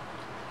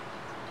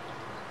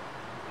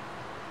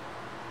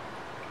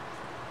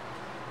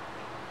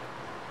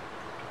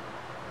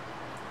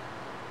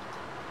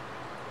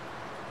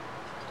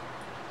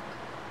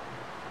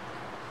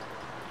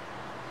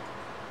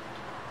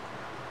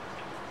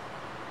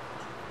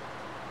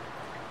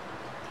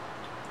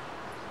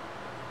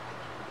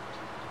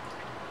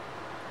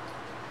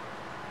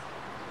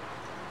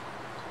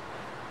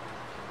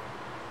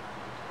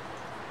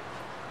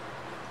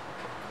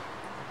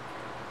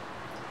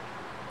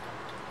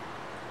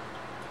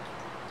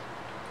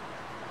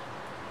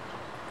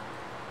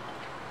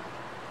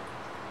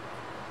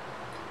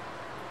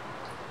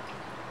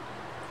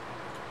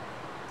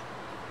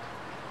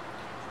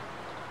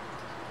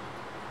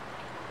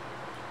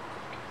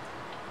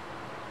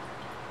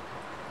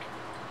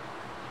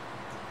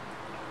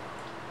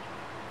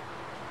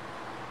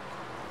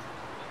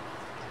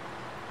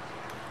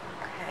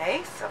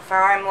 Okay, so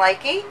far I'm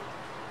liking.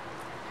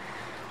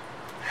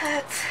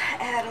 Let's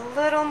add a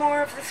little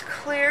more of this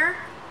clear.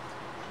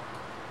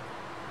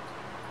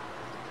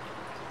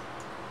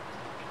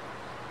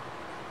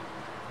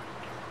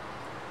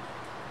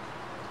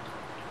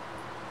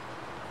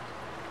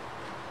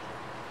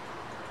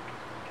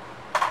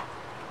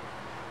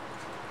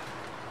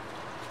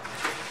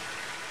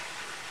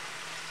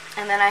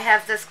 And then I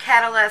have this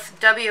Catalyst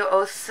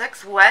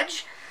W06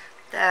 wedge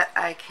that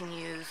I can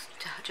use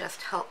to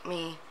just help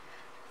me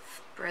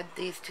spread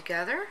these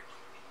together.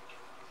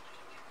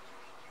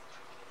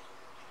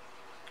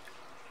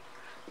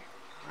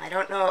 I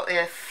don't know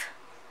if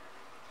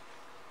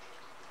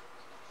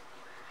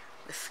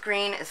the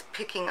screen is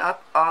picking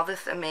up all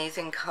this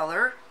amazing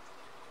color.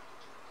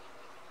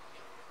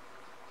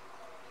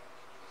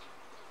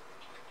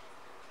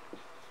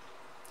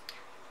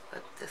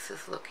 But this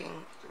is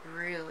looking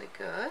really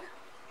good.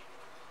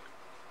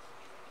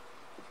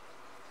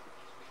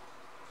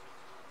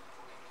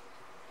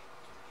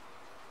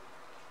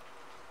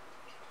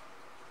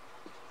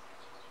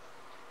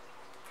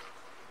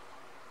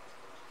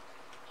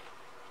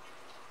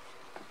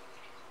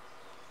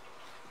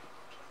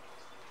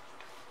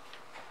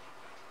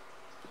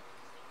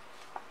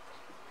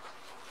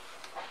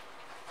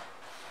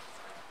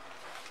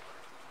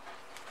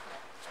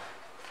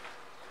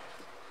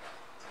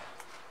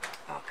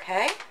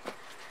 Okay,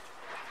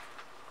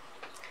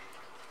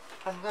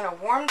 I'm going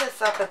to warm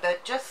this up a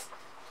bit just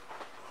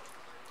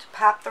to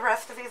pop the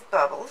rest of these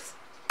bubbles.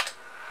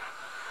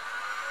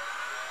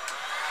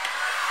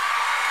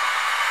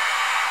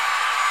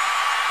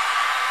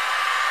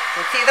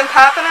 You see them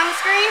popping on the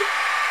screen?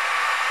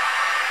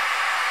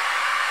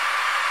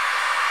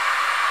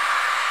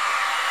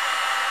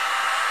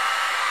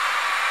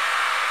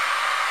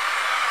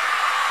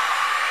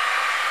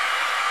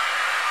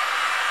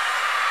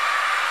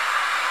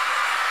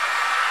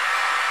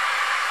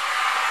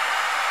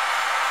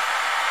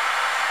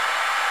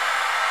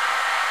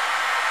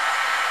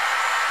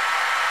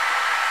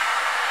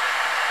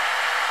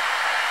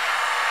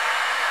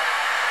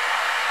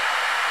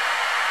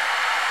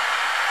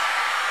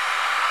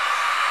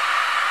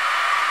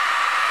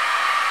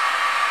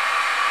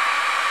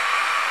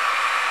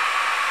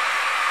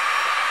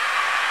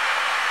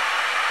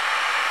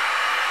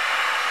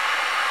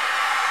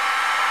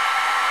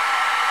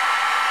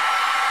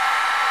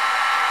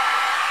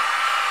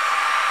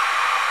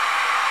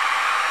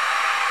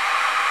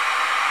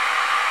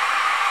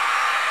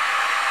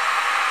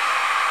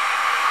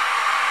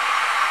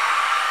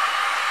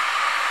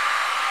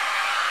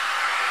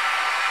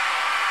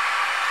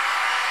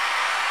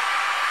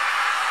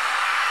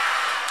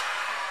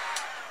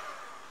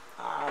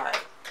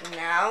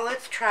 Now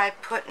let's try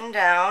putting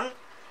down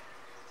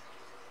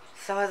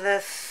some of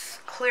this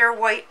clear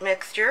white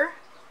mixture.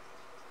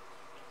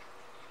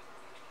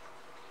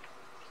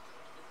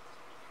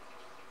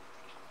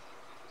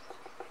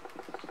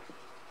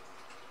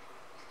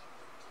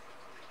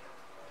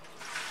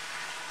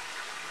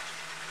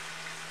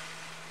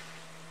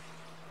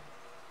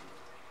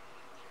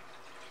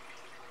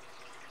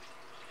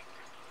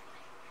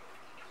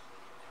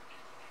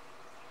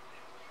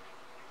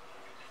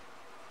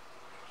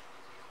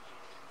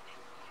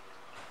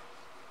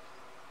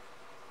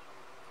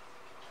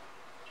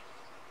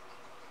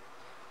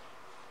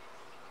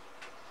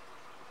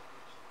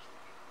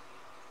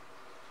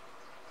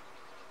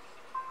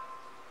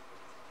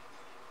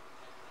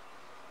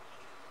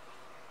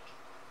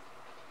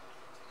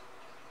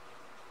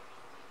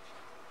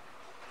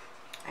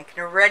 I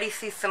can already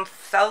see some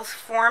cells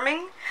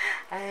forming.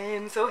 I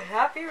am so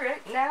happy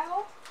right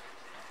now.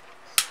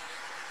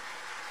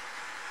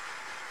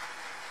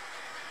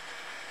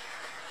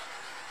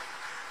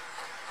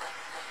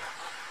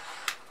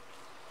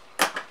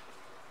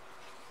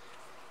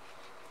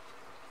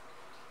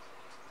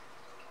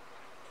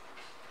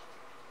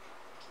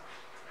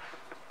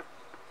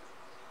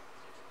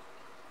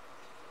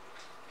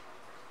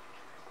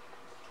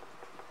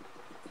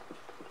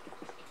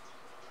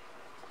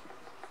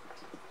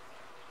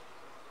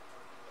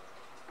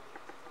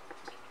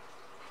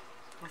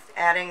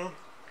 Adding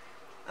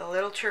a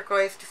little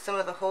turquoise to some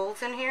of the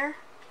holes in here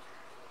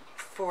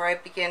before I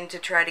begin to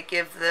try to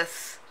give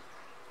this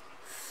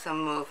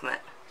some movement.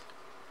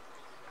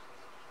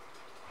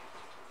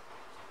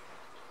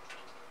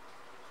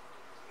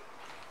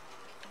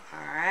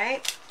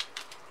 Alright,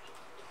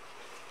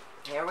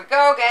 here we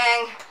go,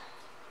 gang.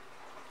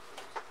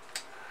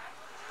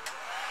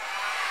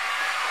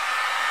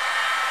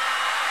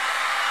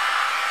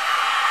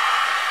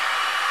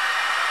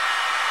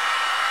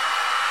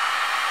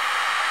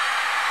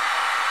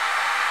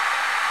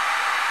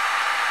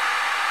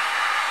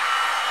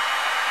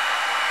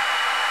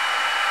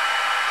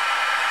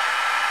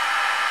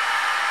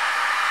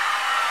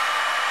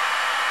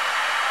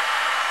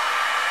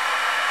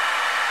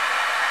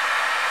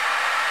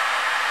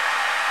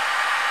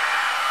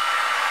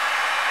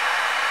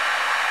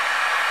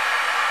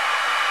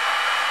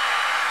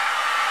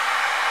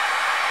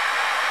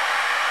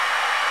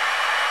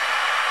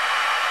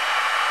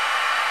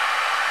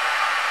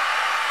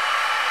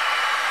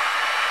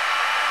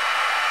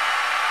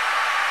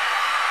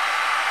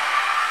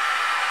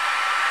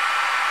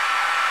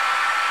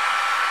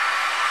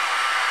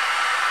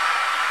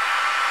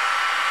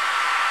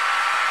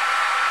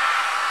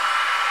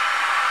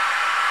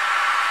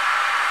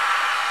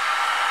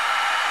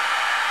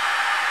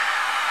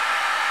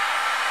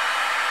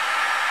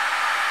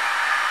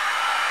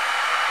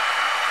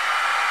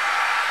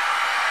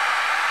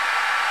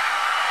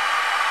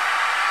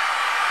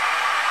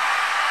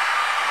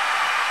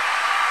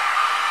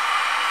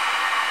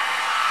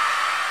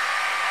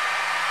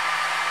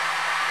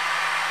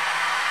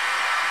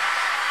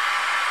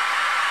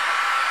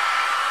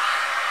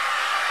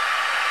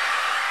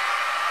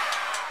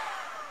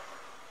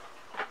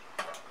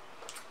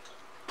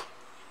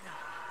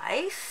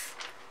 Nice.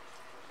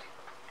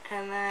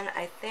 And then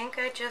I think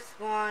I just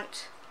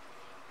want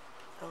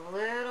a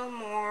little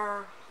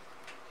more .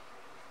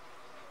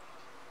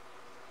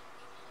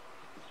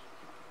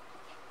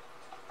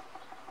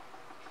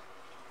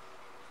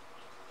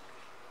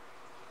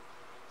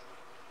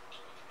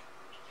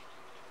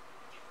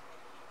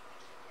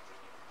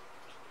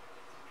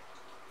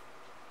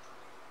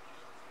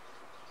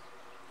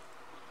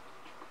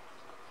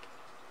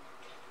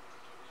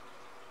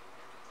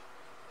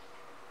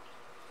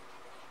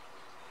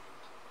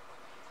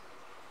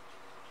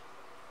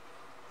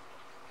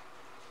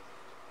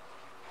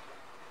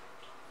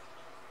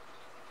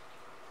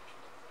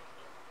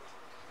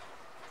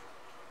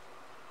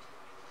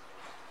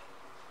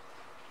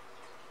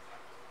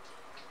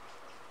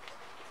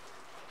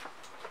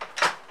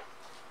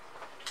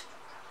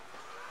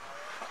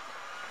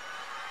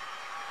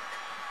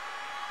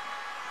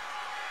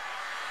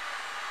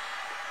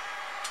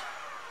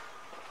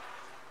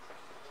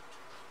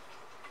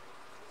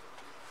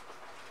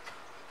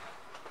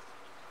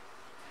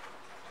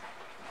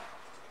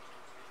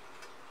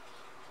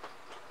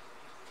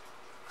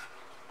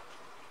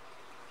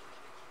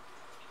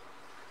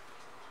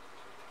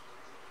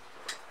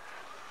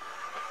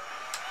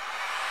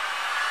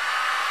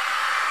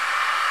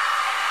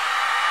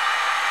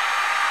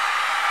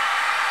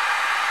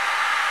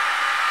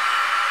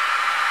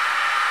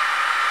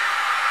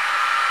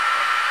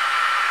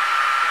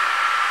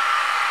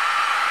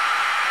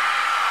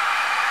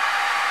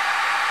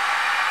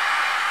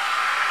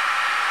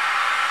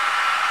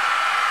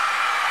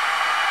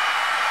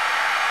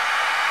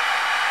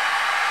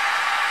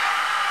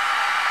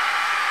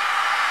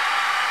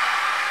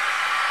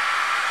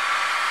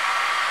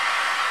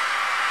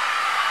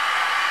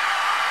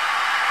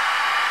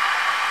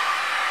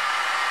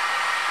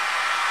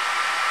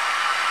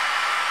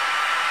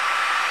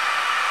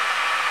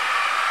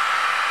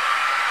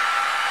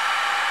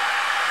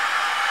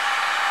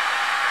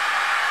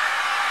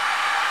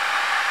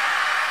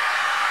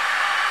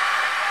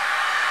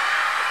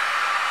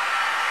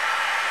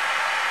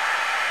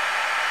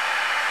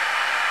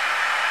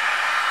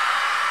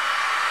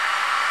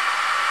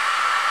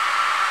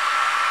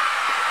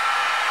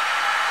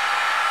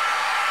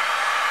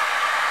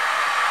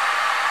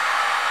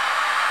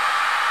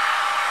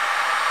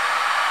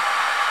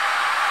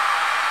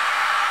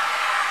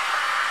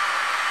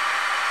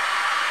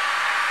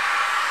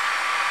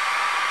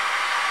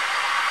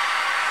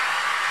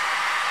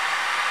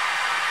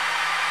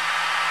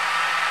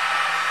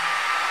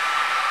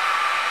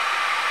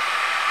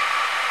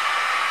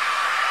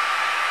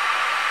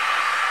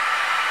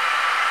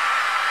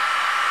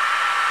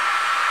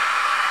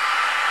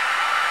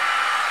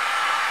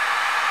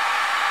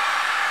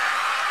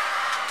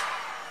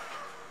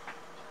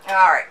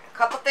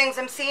 couple things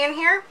I'm seeing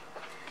here.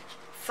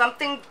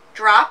 Something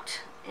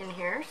dropped in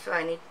here, so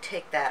I need to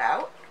take that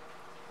out.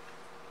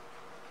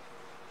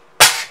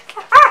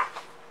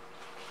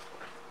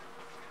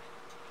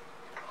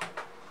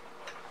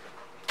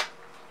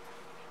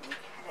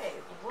 Okay,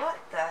 what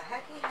the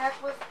hecky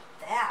heck was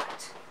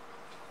that?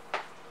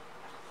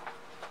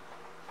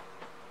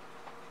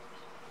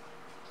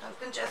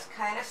 Something just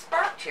kind of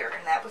sparked here,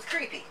 and that was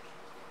creepy.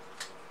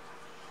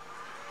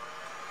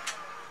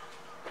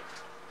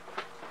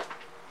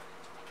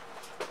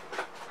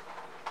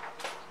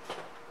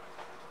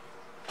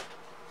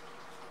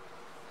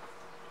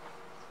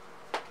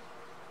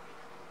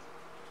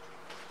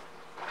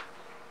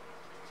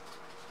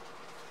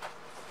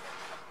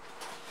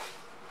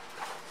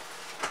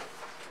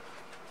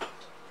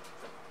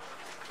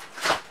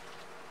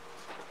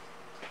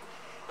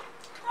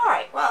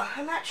 Well,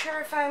 I'm not sure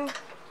if I'm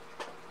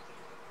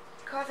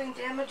causing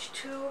damage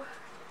to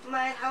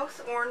my house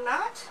or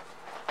not.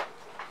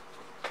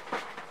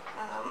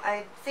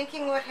 I'm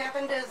thinking what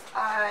happened is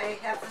I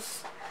have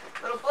this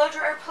little blow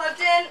dryer plugged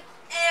in,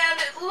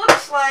 and it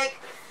looks like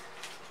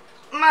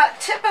my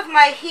tip of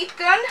my heat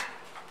gun.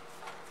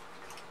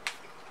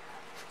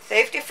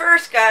 Safety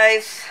first,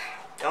 guys.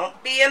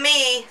 Don't be a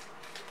me.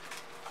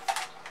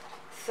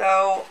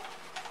 So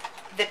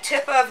the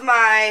tip of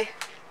my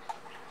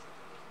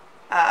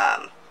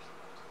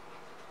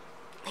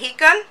heat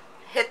gun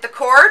hit the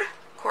cord.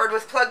 Cord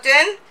was plugged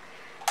in,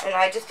 and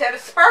I just had a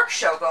spark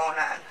show going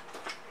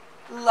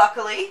on.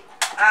 Luckily,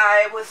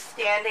 I was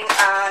standing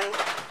on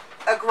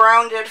a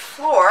grounded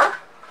floor,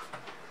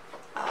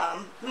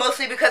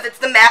 mostly because it's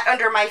the mat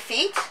under my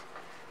feet.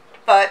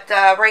 But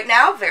right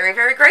now, very,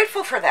 very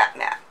grateful for that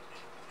mat.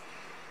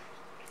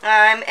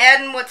 I'm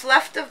adding what's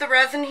left of the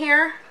resin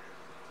here,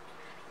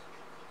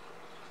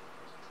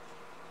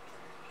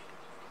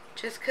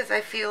 just because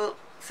I feel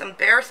some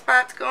bare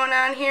spots going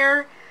on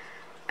here.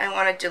 I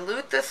want to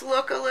dilute this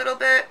look a little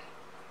bit.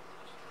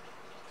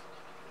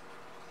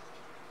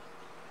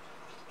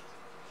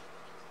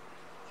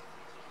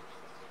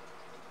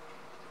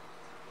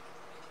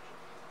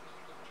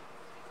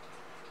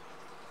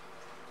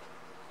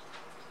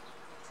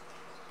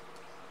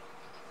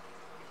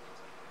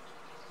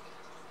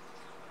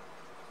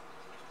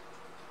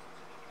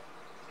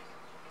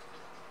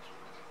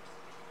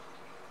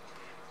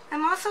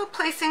 I'm also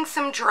placing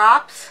some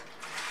drops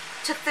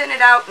to thin it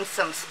out in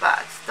some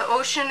spots. The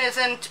ocean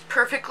isn't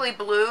perfectly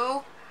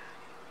blue.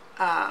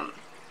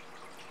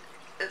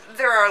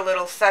 There are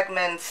little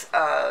segments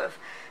of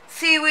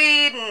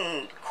seaweed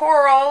and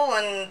coral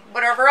and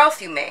whatever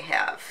else you may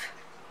have.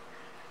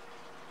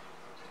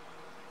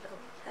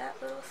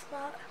 That little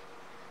spot.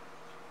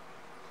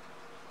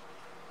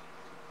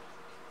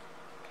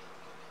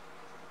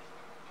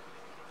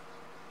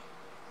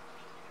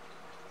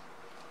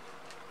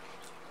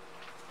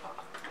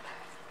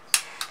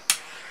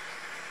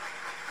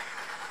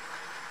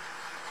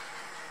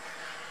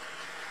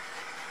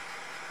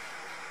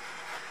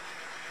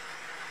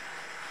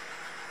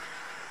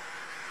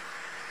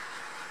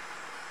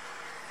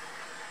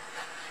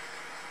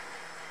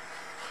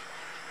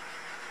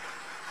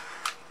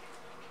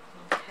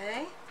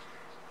 Okay,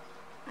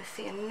 I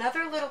see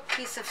another little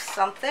piece of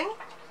something.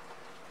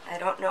 I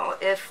don't know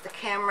if the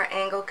camera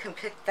angle can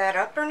pick that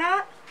up or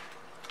not.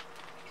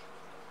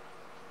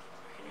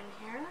 Right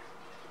in here.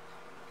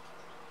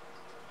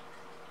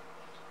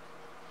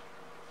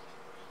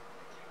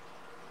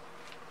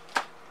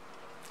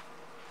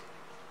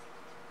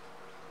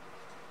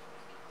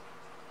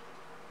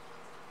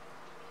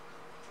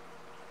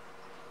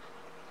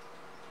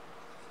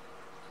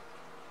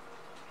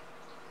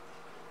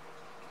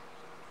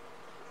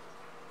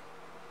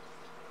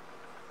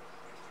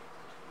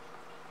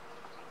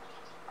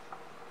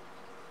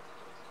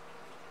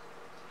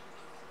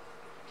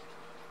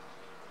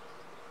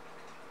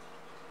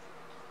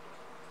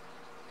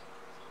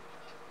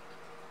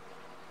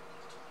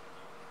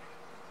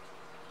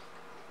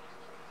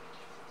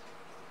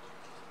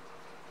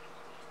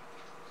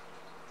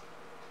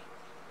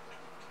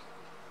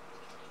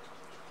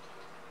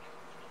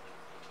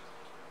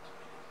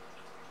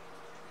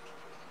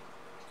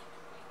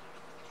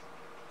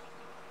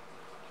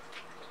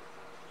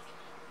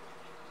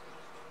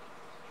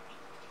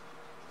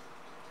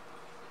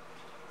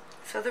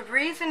 So the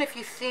reason, if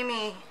you see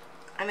me,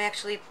 I'm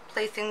actually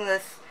placing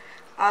this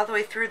all the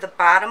way through the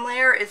bottom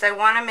layer, is I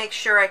want to make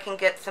sure I can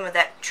get some of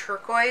that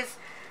turquoise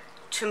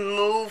to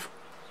move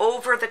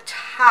over the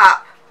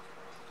top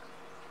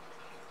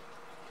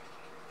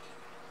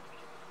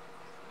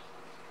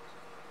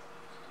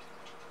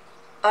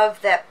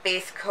of that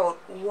base coat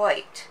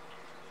white.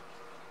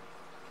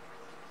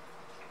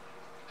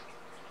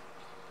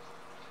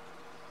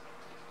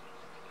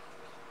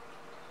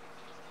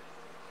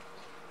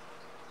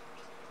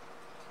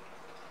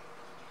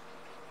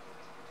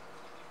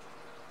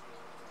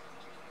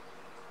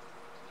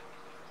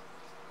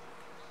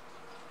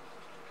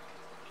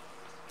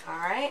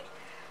 Alright,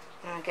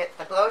 I'm going to get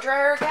the blow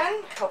dryer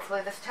again.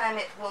 Hopefully this time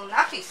it will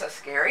not be so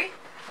scary.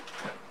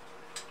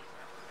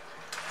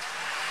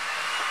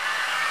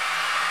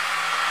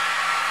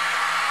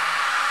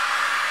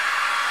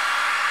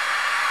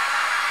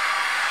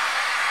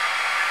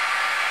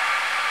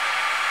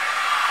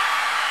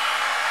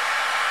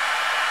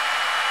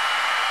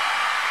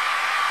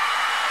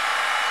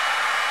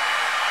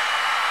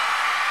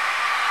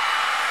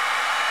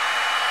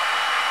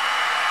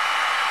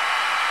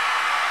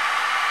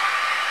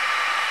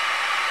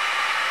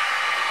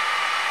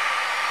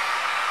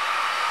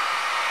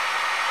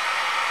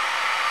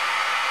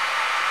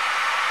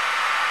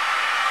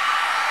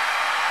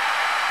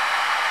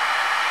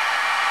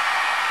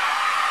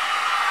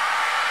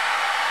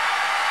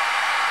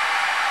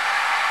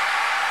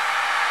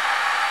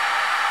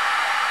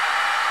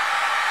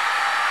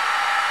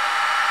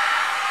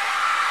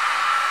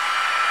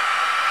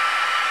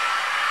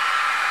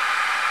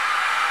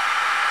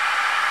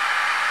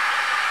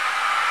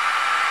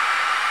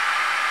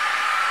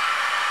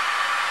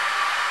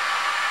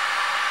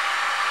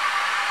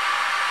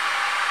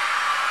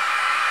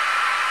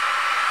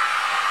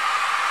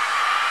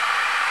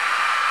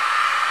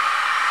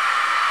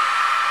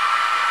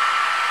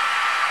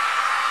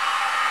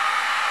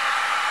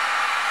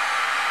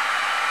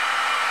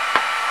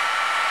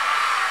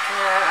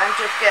 And I'm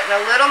just getting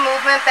a little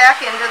movement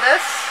back into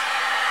this.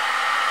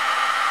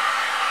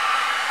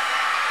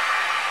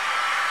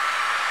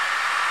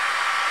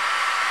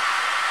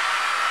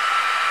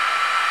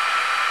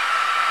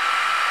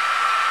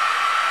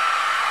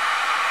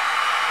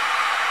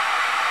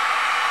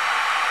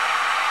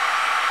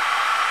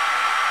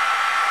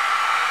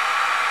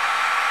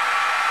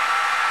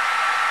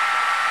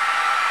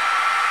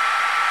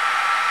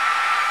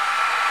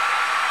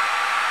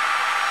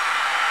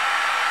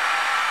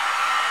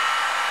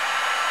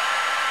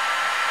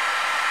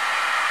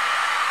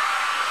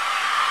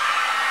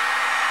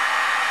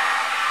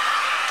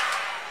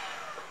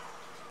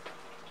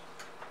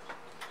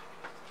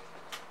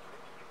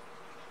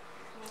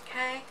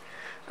 Okay,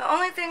 the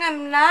only thing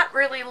I'm not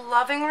really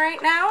loving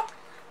right now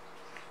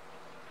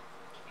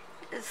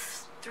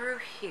is through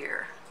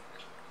here.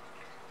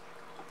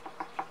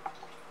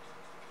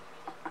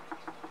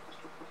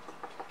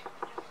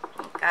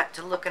 Got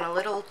to looking a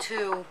little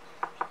too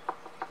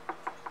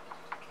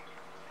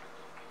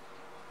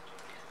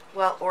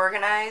well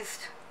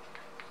organized,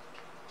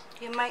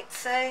 you might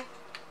say.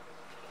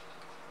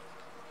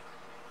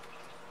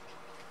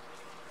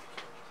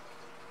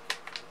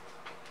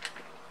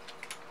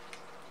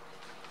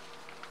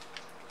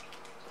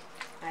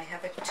 I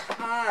have a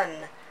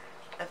ton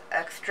of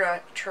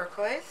extra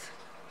turquoise.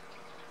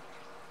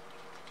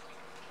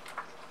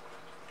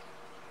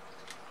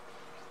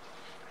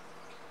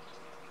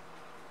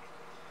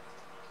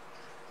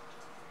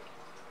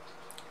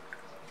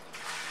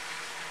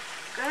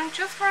 I'm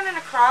just running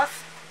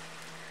across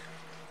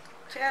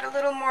to add a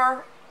little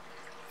more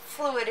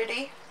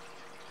fluidity.